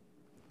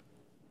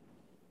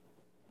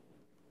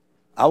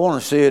 I want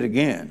to see it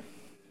again.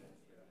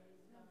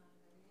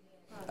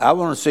 I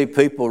want to see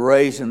people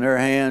raising their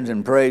hands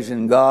and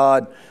praising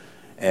God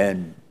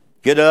and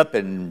get up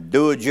and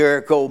do a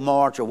Jericho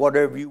march or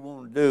whatever you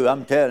want to do.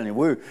 I'm telling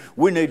you,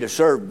 we need to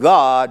serve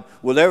God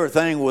with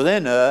everything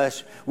within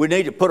us. We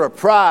need to put our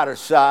pride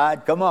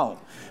aside, come on,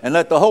 and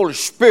let the Holy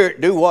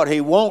Spirit do what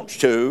He wants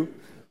to.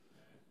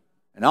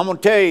 And I'm going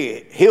to tell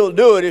you, He'll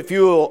do it if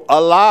you'll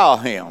allow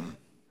Him.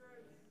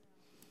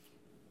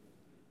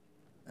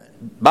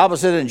 The Bible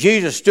says, and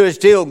Jesus stood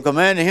still and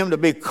commanded him to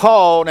be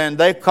called, and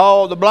they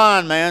called the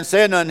blind man,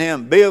 saying unto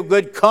him, be of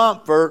good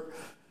comfort,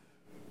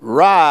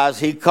 rise,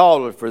 he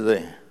calleth for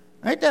thee.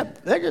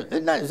 Isn't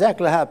that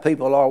exactly how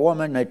people are? One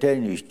minute they tell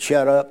you to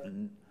shut up,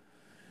 and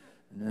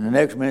the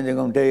next minute they're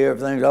going to tell you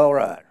everything's all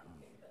right.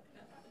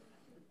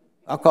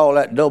 I call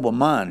that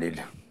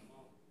double-minded.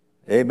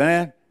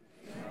 Amen?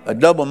 A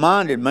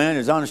double-minded man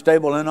is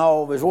unstable in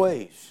all of his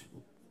ways.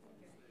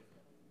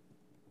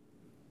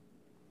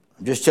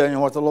 I'm just telling you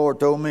what the Lord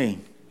told me.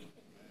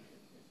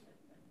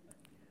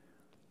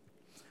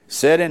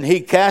 Said, and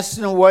he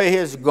casting away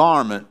his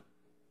garment.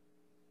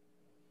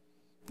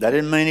 That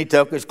didn't mean he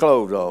took his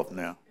clothes off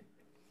now.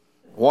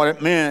 What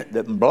it meant,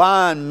 that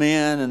blind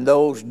men in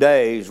those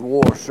days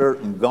wore a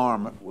certain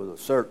garment with a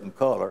certain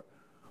color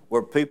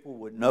where people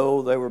would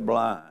know they were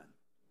blind.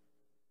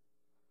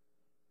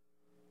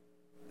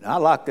 Now, I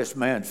like this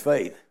man's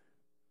faith,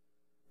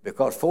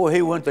 because before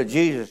he went to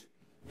Jesus,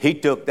 he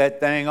took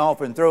that thing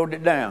off and throwed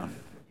it down,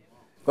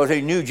 because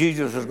he knew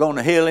Jesus was going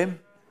to heal him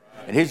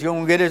and he's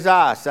going to get his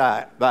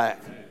eyesight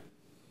back.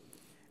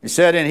 He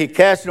said, and he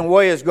casting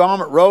away his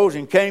garment rose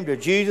and came to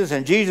Jesus,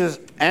 and Jesus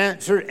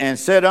answered and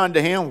said unto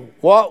him,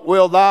 what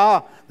wilt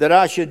thou that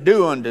I should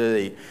do unto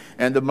thee?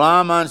 And the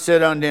blind man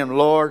said unto him,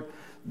 Lord,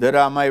 that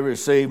I may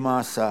receive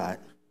my sight.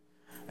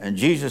 And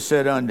Jesus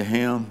said unto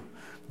him,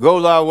 go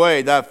thy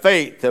way, thy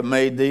faith hath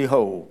made thee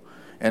whole.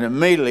 And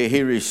immediately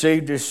he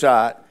received his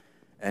sight,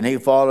 and he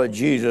followed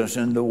Jesus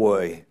in the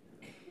way.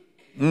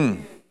 Here's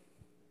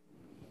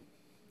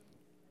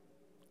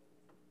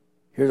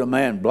a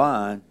man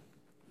blind.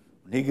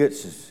 When he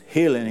gets his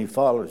healing, he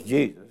follows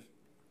Jesus.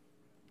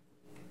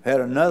 Had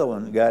another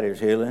one that got his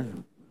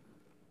healing.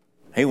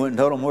 He went and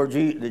told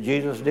him that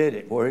Jesus did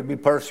it, where he'd be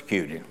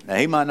persecuted. Now,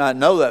 he might not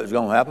know that was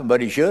going to happen,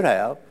 but he should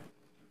have.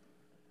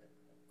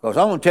 Because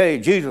I'm going to tell you,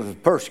 Jesus was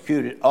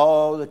persecuted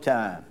all the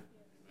time.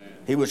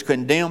 He was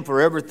condemned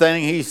for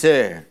everything he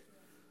said.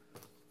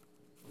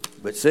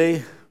 But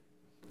see,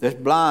 this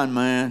blind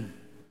man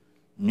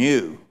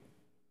knew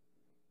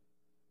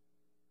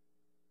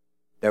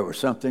there was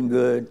something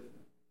good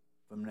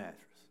from Nazareth.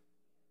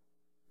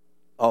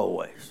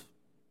 Always.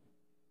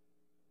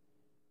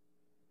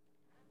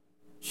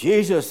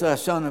 Jesus, the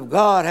Son of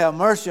God, have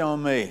mercy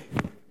on me.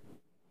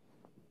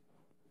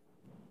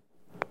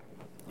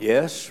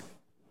 Yes.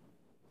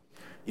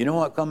 You know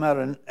what come out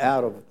of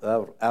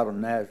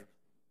Nazareth?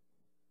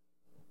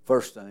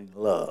 First thing,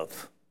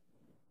 love.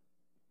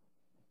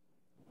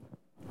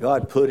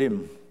 God put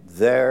him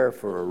there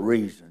for a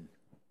reason.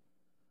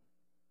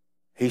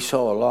 He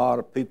saw a lot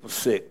of people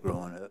sick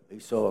growing up. He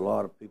saw a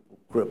lot of people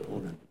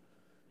crippled, and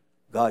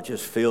God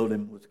just filled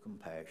him with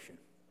compassion.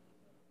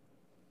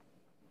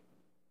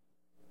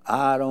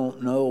 I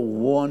don't know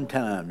one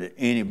time that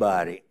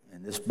anybody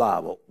in this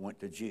Bible went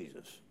to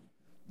Jesus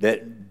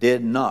that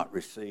did not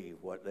receive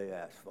what they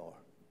asked for.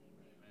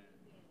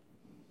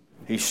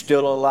 He's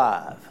still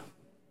alive.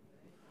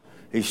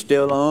 He's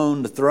still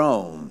on the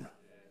throne.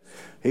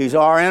 He's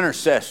our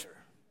intercessor.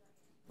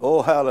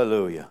 Oh,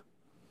 hallelujah.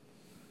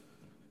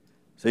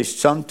 See,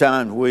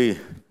 sometimes we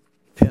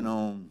depend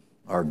on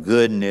our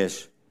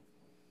goodness,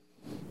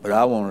 but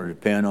I want to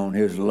depend on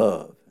his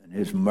love and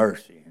his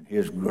mercy and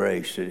his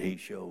grace that he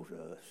shows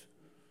us.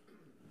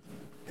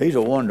 He's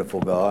a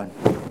wonderful God.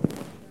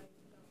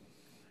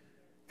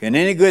 Can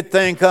any good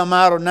thing come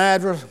out of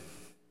Nazareth?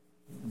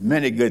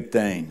 Many good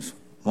things.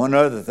 One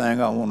other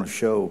thing I want to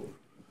show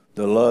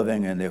the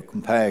loving and the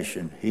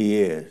compassion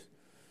he is.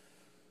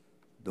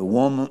 The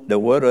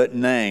widow at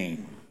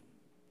Nain,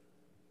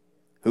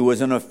 who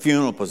was in a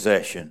funeral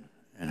procession,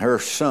 and her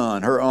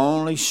son, her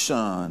only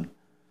son,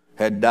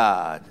 had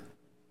died.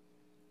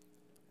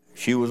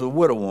 She was a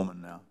widow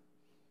woman now.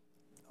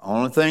 The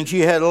only thing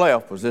she had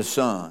left was this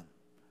son.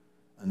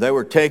 And they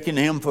were taking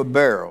him for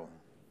burial.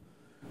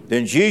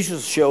 Then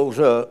Jesus shows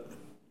up.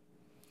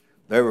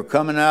 They were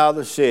coming out of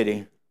the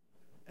city,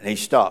 and he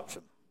stops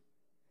them.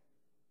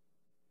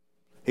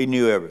 He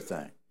knew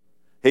everything.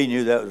 He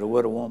knew that was a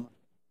widow woman.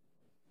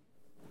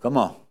 Come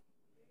on.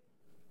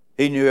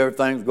 He knew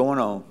everything was going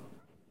on.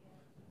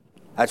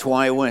 That's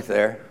why he went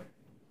there.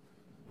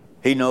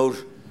 He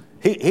knows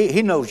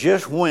he knows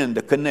just when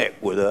to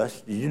connect with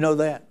us. Did you know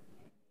that?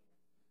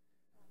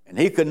 And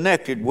he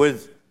connected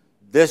with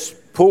this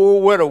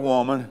poor widow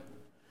woman,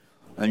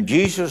 and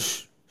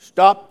Jesus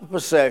stopped the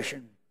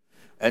procession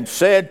and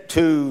said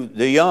to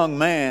the young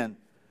man,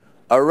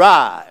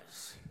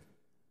 "Arise."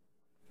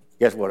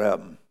 Guess what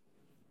happened?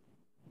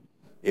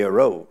 He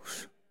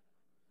arose.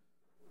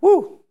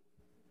 Woo!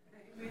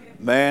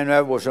 Man,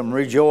 that was some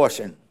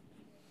rejoicing.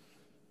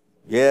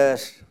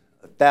 Yes,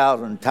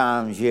 1,000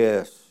 times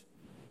yes.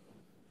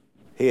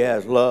 He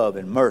has love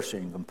and mercy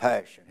and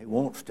compassion. He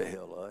wants to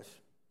heal us.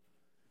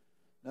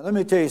 Now let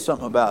me tell you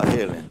something about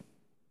healing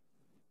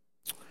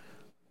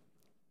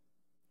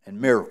and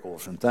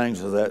miracles and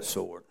things of that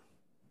sort.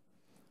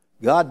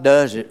 God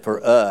does it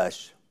for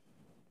us,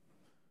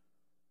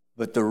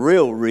 but the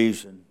real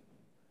reason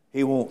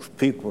he wants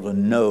people to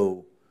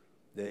know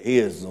that he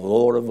is the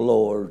Lord of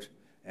Lords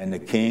and the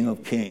King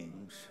of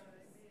Kings.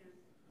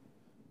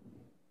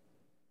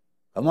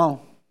 Come on.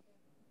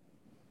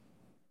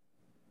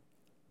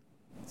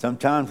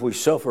 Sometimes we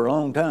suffer a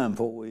long time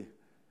before we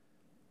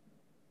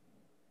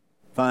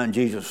find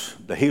Jesus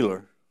the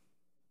healer.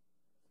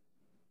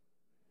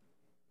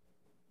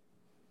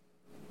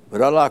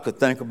 But I like to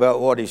think about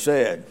what he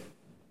said.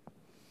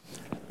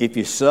 If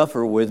you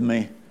suffer with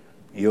me,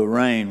 you'll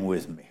reign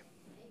with me.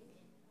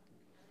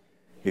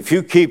 If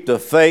you keep the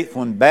faith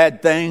when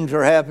bad things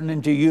are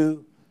happening to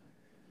you,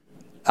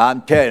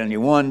 I'm telling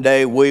you, one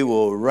day we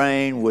will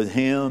reign with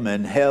him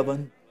in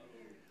heaven.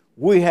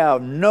 We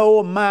have no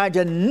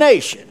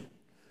imagination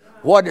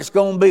what it's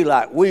going to be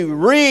like. We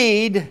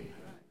read,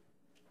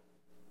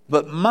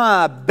 but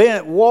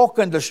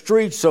walking the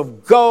streets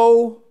of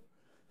gold,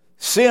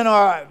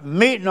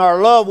 meeting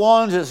our loved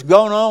ones that's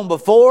going on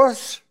before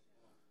us.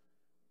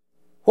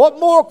 What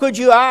more could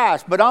you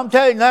ask? But I'm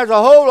telling you, there's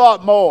a whole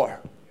lot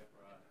more.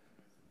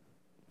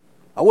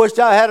 I wish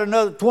I had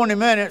another 20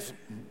 minutes,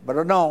 but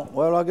I don't.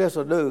 Well, I guess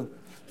I do.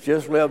 It's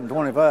just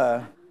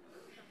 11:25.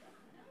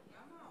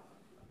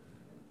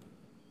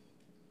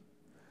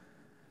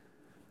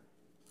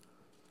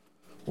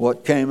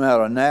 What came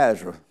out of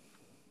Nazareth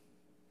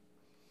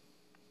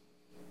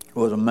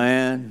was a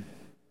man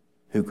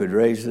who could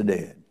raise the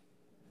dead.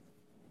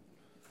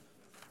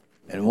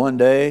 And one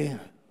day,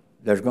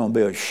 there's going to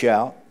be a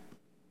shout.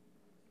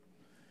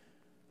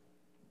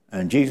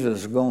 and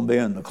Jesus is going to be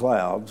in the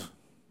clouds.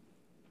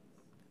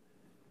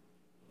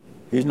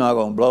 He's not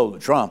going to blow the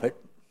trumpet,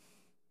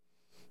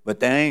 but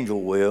the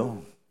angel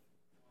will.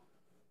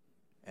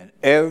 And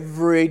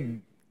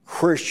every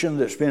Christian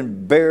that's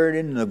been buried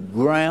in the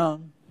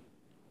ground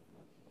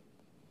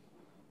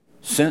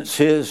since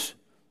his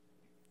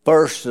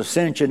first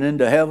ascension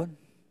into heaven,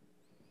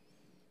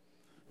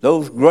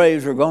 those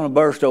graves are going to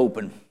burst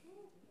open.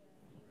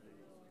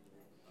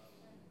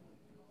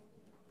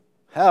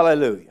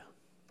 Hallelujah.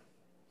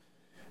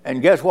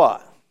 And guess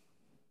what?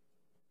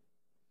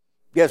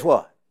 Guess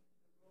what?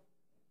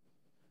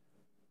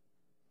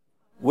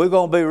 We're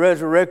going to be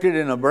resurrected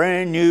in a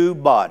brand new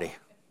body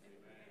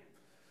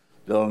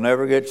that'll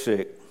never get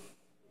sick.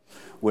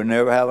 We'll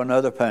never have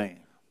another pain.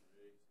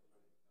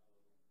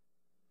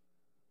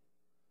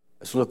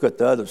 Let's look at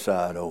the other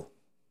side, though.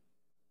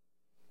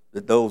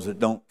 That those that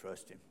don't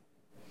trust him,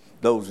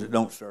 those that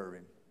don't serve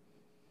him.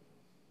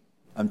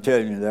 I'm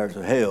telling you, there's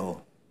a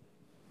hell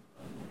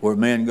where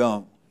men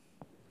go.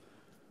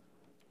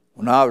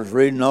 When I was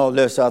reading all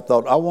this, I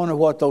thought, I wonder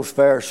what those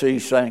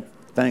Pharisees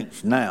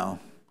think now.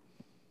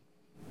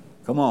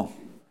 Come on.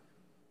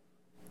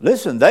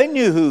 Listen, they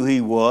knew who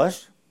he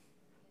was.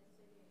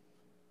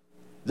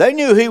 They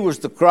knew he was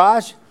the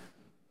Christ.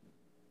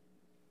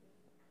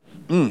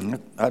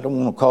 I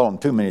don't want to call them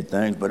too many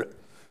things, but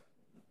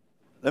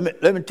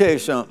let me tell you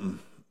something.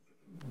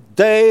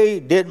 They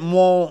didn't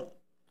want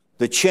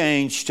the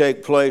change to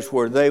take place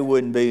where they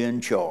wouldn't be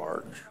in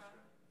charge.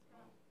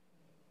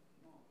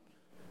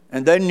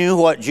 And they knew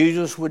what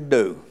Jesus would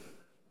do.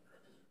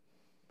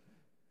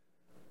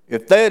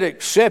 If they had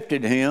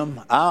accepted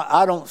him,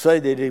 I don't say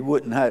that he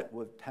wouldn't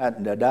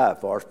have to die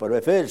for us, but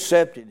if they had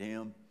accepted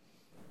him,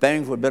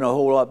 things would have been a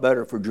whole lot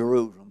better for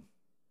Jerusalem.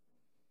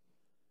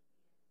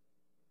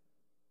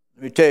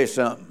 Let me tell you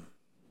something.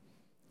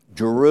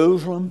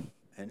 Jerusalem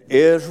and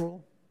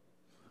Israel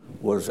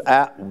was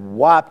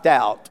wiped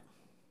out.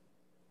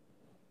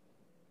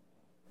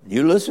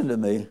 You listen to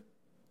me.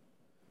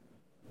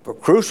 For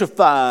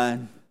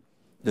crucifying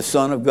the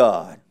Son of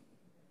God.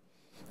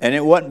 And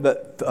it wasn't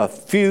but a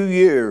few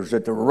years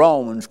that the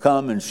Romans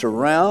come and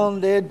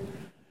surrounded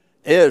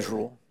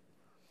Israel,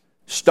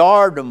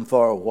 starved them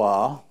for a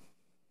while.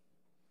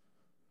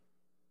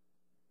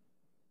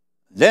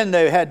 Then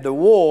they had the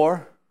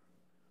war.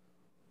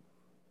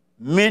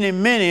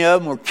 Many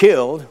of them were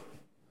killed,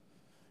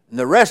 and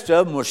the rest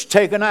of them was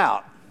taken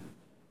out.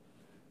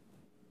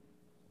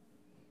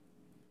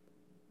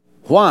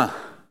 Why?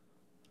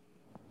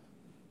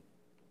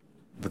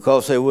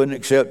 Because they wouldn't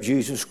accept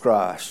Jesus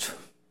Christ,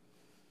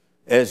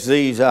 as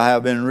these I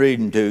have been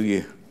reading to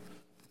you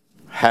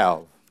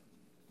have.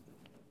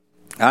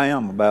 I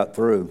am about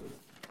through.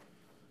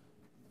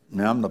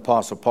 Now, I'm the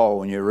Apostle Paul.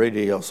 When you read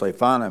it, he'll say,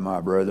 finally,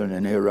 my brethren,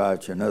 and he'll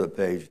write you another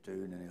page or two,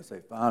 and then he'll say,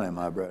 finally,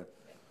 my brethren.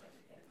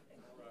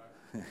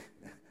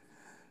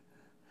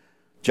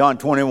 John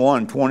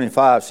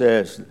 21:25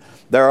 says,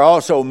 there are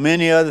also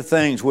many other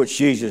things which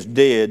Jesus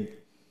did,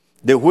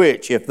 the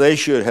which, if they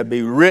should have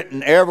been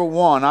written every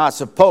one, I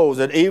suppose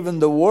that even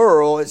the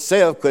world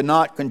itself could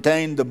not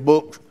contain the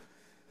book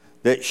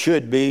that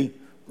should be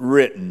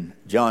written.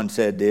 John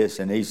said this,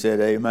 and he said,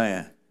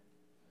 amen.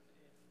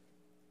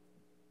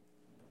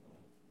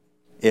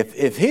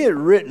 If he had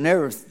written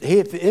if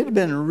it had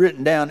been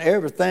written down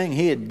everything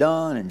he had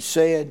done and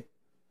said,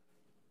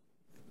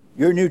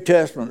 your New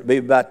Testament would be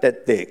about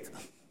that thick.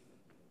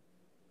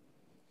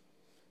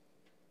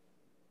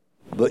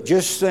 But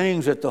just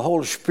things that the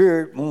Holy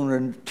Spirit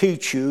wanted to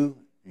teach you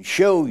and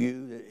show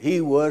you that he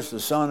was the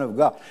Son of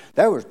God.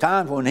 There was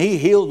times when he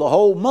healed the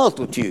whole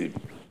multitude.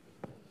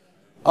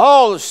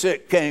 All the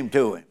sick came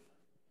to him.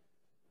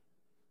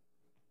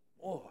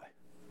 Boy,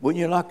 wouldn't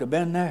you like to have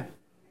been there?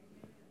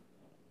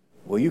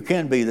 Well, you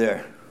can be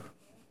there.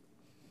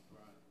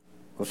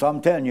 Because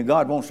I'm telling you,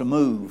 God wants to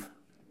move.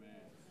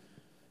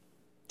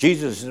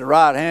 Jesus is the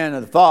right hand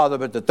of the Father,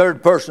 but the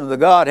third person of the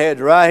Godhead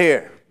is right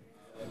here.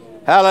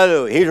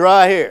 Hallelujah. He's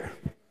right here.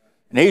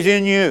 And he's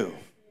in you.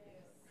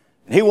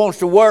 And he wants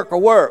to work a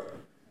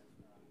work.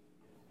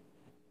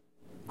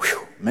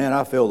 Whew, man,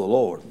 I feel the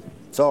Lord.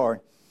 Sorry.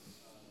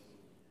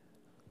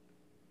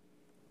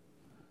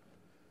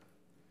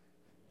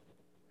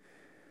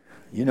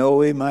 You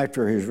know, even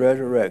after his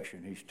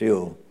resurrection, he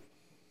still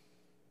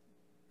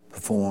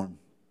performed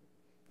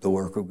the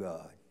work of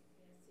God.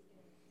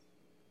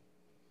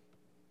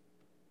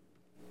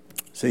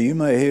 So you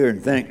may hear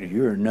and think that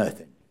you're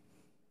nothing.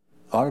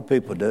 A lot of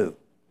people do.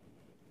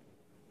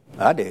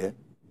 I did.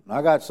 When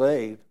I got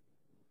saved,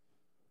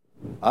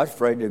 I was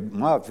afraid to,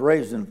 when I was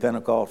raised in a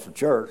Pentecostal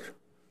church,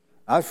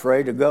 I was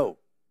afraid to go.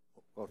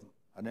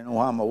 I didn't know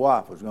how my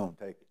wife was going to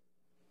take it.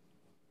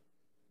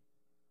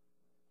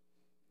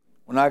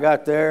 When I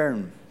got there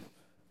and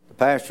the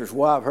pastor's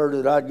wife heard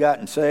that I'd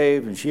gotten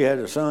saved and she had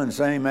a son the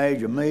same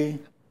age of me,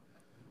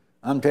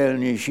 I'm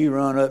telling you, she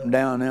run up and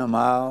down them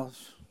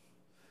aisles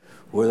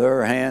with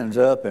her hands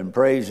up and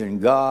praising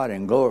God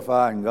and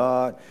glorifying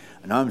God.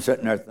 And I'm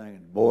sitting there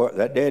thinking, boy,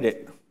 that did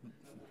it.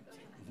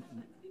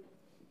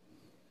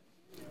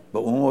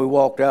 But when we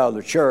walked out of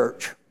the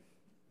church,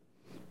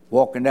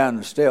 walking down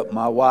the step,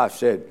 my wife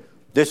said,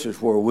 this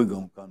is where we're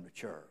going to come to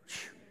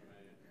church.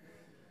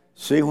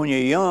 See, when you're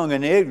young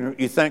and ignorant,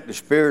 you think the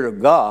Spirit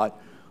of God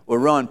will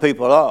run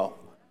people off.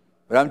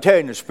 But I'm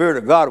telling you, the Spirit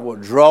of God will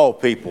draw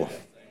people.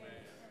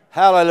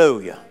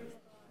 Hallelujah.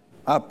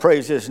 I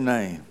praise His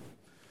name.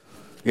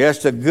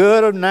 Yes, the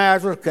good of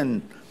Nazareth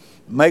can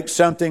make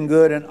something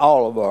good in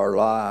all of our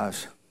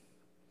lives.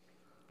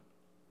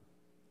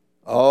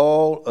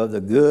 All of the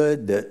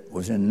good that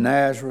was in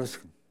Nazareth,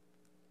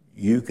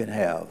 you can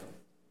have.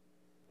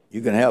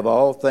 You can have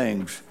all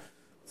things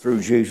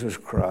through Jesus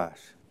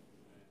Christ.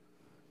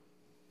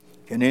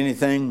 Can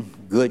anything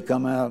good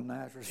come out of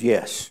Nazareth?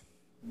 Yes.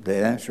 The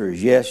answer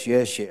is yes,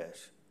 yes,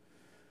 yes.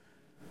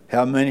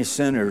 How many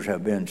sinners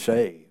have been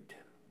saved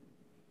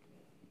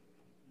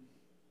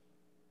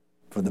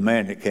for the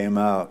man that came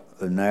out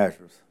of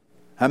Nazareth?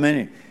 How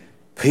many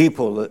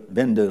people that have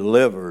been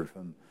delivered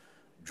from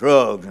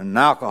drugs and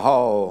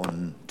alcohol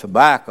and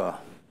tobacco?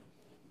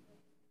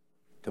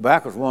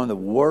 Tobacco is one of the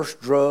worst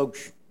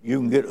drugs you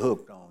can get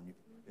hooked on.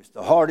 It's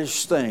the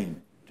hardest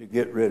thing to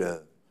get rid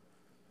of.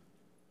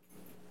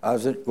 I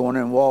was going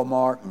in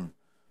Walmart, and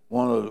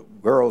one of the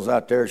girls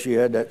out there, she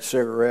had that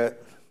cigarette.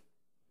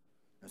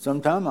 And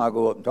sometimes I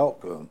go up and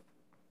talk to them.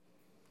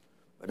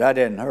 But that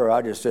didn't hurt.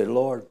 I just said,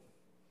 Lord,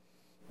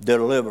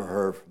 deliver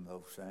her from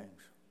those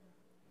things.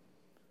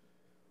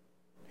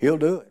 He'll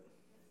do it.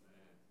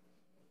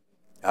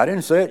 I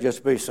didn't say it just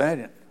to be saying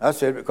it. I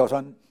said it because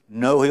I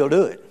know He'll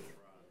do it.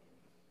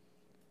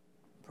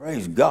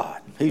 Praise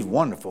God. He's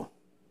wonderful.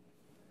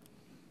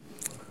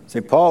 See,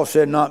 Paul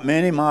said, not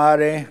many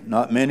mighty,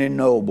 not many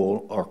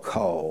noble are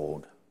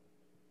called.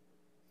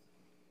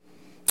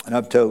 And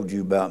I've told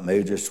you about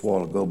me just a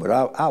while ago, but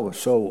I was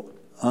so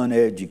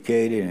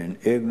uneducated and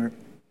ignorant.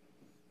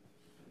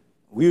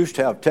 We used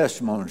to have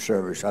testimony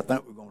service. I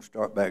think we're going to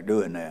start back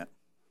doing that.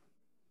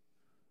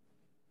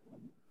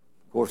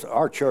 Of course,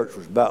 our church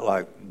was about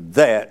like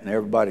that, and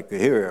everybody could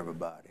hear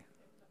everybody.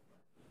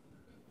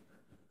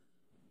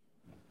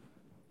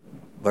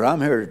 But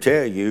I'm here to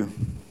tell you,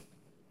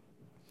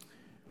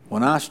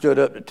 when I stood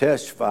up to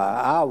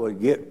testify, I'd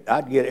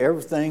get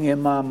everything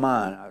in my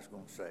mind I was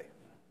going to say.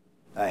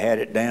 I had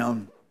it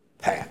down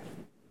pat.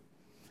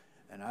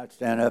 And I'd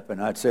stand up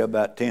and I'd say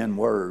about 10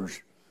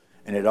 words,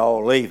 and it'd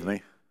all leave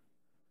me.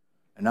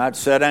 And I'd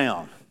sit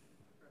down.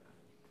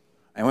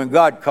 And when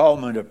God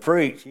called me to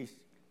preach,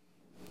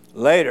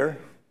 later,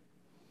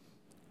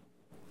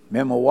 me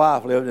and my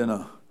wife lived in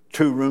a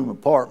 2-room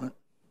apartment.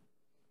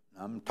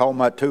 I'm talking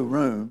about 2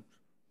 rooms.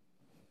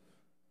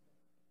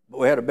 But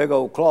we had a big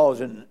old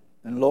closet, and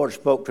the Lord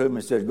spoke to him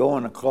and said, go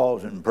in the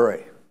closet and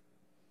pray.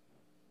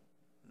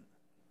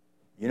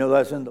 You know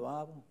that's in the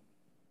Bible?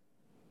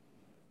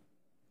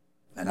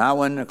 And I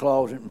went in the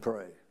closet and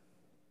prayed.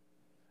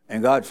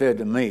 And God said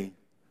to me,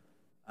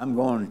 I'm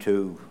going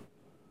to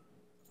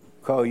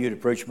call you to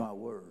preach my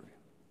word.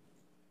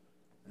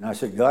 And I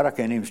said, God, I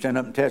can't even stand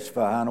up and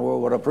testify. How in the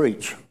world would I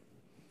preach?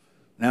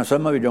 Now,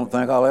 some of you don't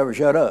think I'll ever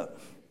shut up.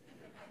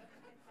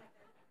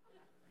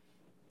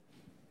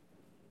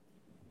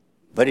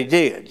 But He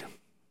did.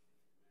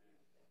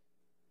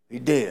 He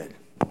did.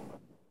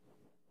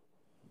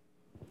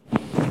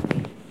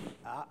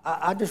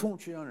 I just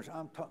want you to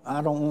understand,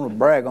 I don't want to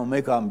brag on me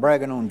because I'm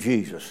bragging on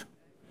Jesus.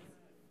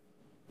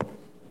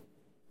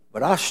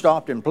 But I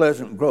stopped in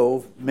Pleasant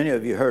Grove. Many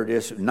of you heard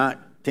this. In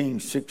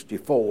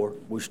 1964,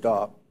 we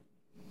stopped.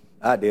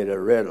 I did at a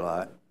red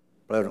light,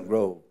 Pleasant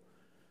Grove.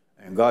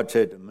 And God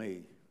said to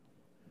me,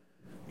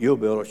 you'll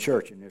build a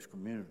church in this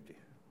community.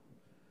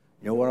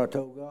 You know what I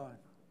told God?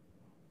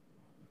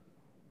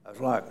 I was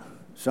like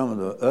some of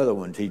the other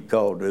ones He'd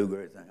called to do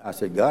great things. I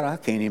said, God, I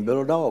can't even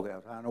build a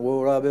doghouse. How in the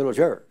world would I build a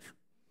church?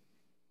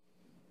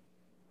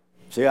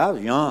 See, I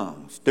was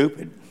young,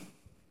 stupid. In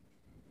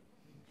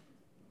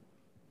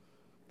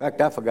fact,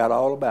 I forgot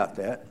all about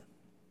that.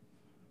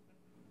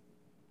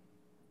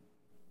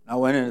 I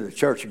went into the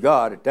Church of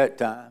God at that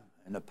time,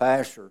 and the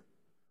pastor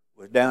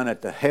was down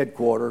at the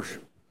headquarters.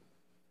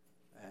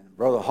 And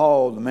Brother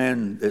Hall, the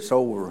man that's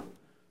over,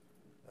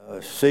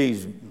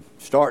 sees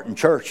starting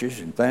churches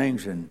and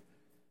things, and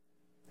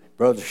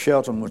Brother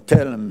Shelton was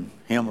telling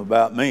him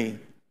about me.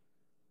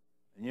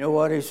 And you know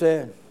what he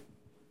said?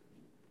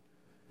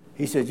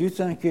 He said, you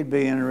think you'd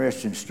be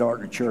interested in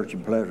starting a church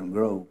in Pleasant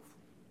Grove?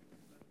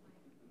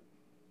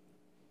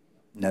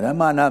 Now, that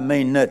might not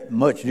mean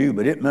much to you,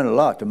 but it meant a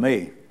lot to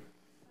me.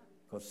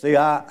 Because, see,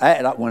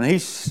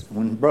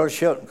 when Brother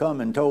Shelton come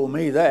and told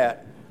me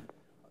that,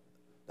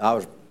 I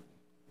was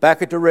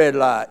back at the red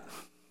light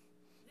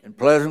in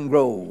Pleasant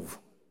Grove.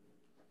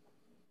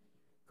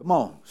 Come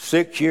on,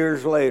 6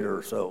 years later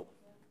or so.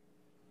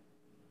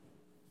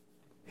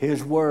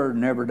 His word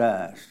never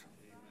dies.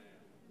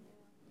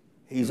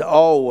 He's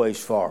always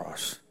for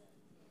us.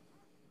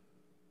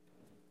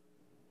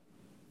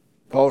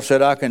 Paul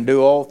said, I can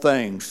do all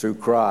things through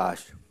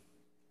Christ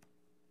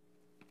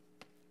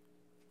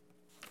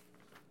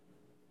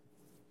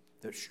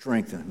that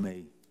strengtheneth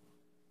me.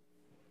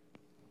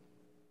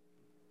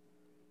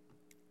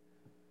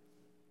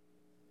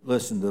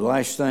 Listen, the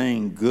last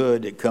thing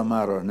good that come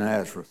out of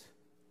Nazareth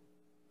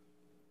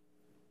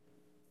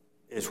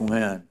is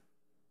when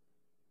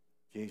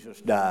Jesus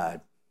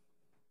died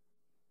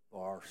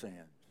for our sins.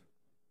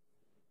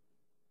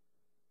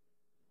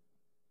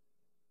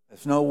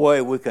 There's no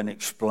way we can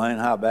explain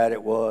how bad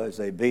it was.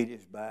 They beat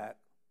his back.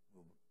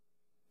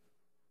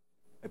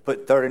 They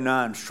put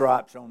 39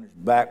 stripes on his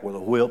back with a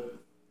whip.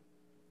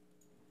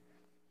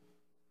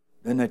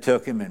 Then they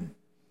took him and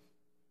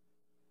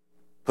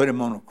put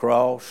him on a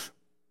cross.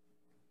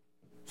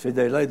 See,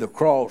 they laid the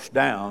cross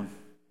down,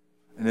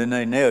 and then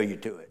they nail you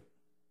to it.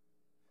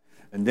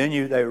 And then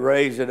they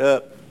raise it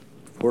up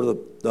where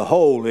the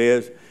hole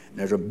is, and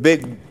there's a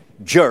big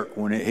jerk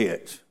when it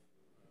hits.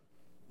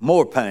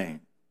 More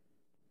pain.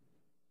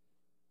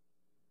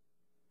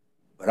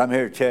 But I'm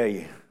here to tell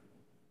you,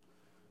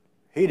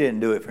 he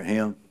didn't do it for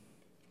him.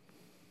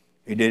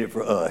 He did it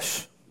for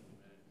us.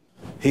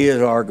 He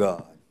is our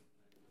God.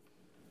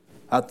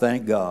 I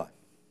thank God.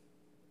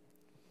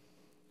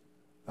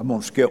 I'm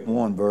going to skip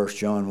one verse,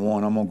 John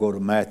 1. I'm going to go to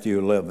Matthew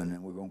 11,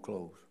 and we're going to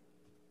close.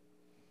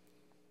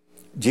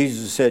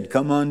 Jesus said,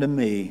 "Come unto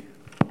me,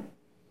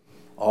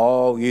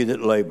 all ye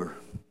that labor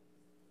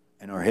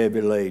and are heavy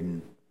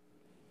laden,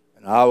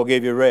 and I will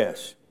give you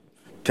rest.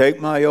 Take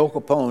my yoke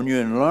upon you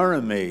and learn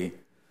of me,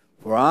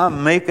 for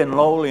I'm meek and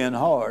lowly in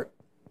heart."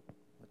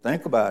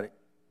 Think about it.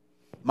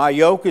 My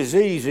yoke is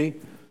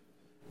easy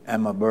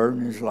and my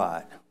burden is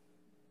light.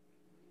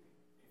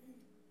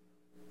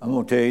 I'm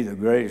going to tell you the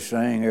greatest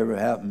thing ever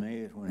happened to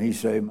me is when he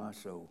saved my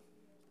soul.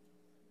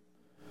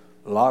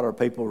 A lot of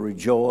people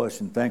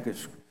rejoice and think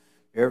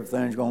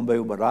everything's going to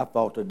be, but I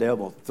fought the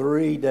devil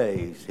 3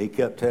 days. He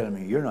kept telling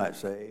me, "You're not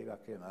saved." I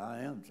said, "I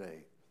am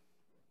saved."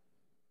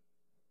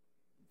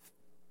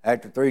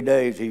 After 3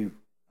 days,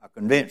 I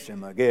convinced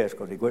him, I guess,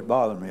 because he quit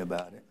bothering me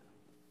about it.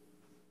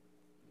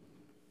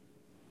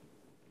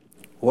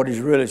 What he's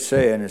really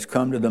saying is,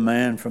 come to the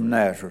man from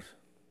Nazareth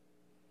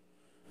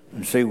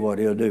and see what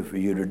he'll do for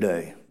you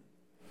today.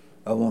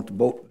 I want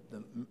the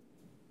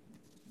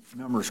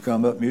members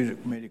come up,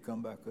 music committee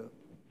come back up.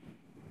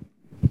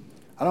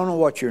 I don't know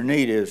what your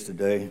need is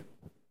today,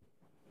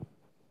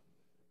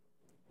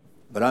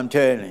 but I'm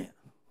telling you,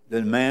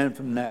 the man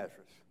from Nazareth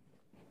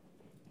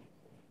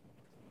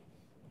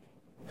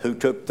who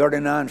took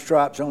 39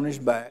 stripes on his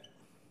back,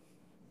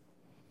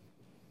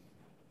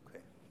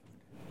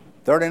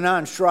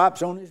 39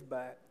 stripes on his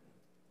back,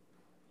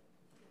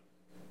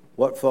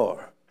 what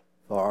for?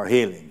 For our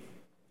healing,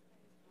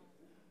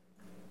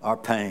 our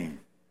pain.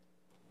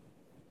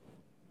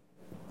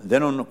 And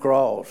then on the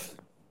cross,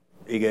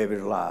 he gave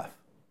his life,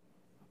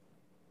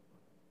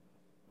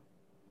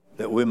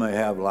 that we may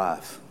have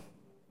life,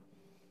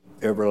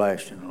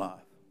 everlasting life.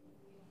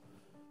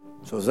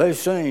 So as they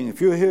sing, if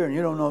you're here and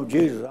you don't know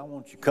Jesus, I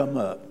want you to come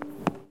up.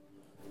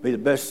 Be the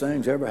best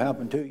things ever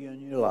happened to you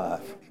in your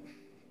life.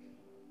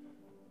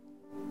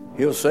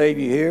 He'll save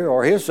you here,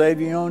 or he'll save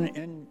you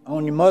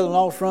on your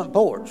mother-in-law's front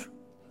porch.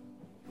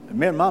 And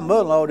me and my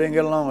mother-in-law didn't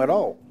get along at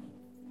all.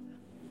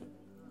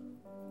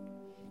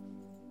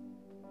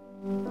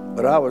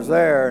 But I was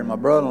there, and my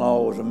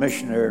brother-in-law was a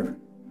missionary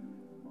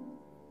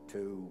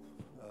to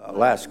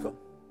Alaska.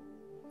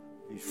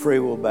 He's Free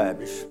Will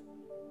Baptist.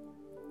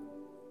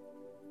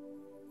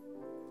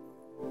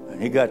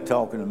 And he got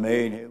talking to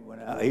me, and he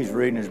went out. He's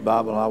reading his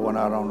Bible, and I went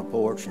out on the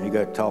porch, and he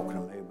got talking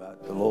to me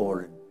about the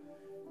Lord.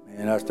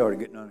 And I started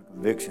getting under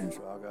conviction,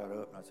 so I got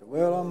up and I said,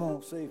 "Well, I'm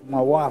going to see if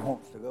my wife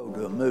wants to go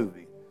to a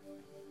movie."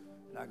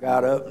 And I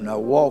got up and I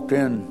walked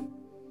in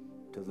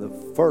to the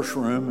first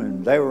room,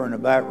 and they were in the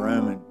back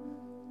room, and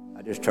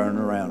I just turned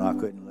around. I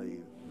couldn't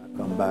leave. I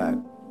come back.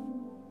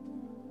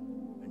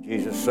 And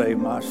Jesus saved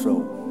my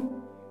soul.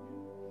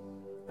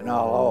 And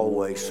I'll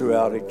always,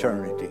 throughout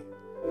eternity,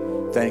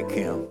 thank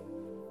him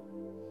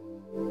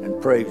and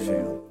praise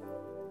him.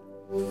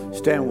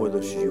 Stand with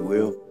us as you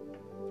will.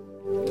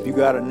 If you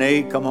got a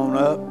need, come on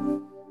up.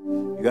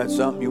 You got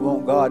something you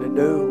want God to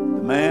do,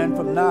 the man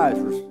from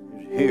Nazareth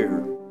is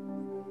here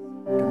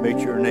to meet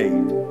your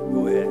need.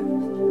 Go ahead.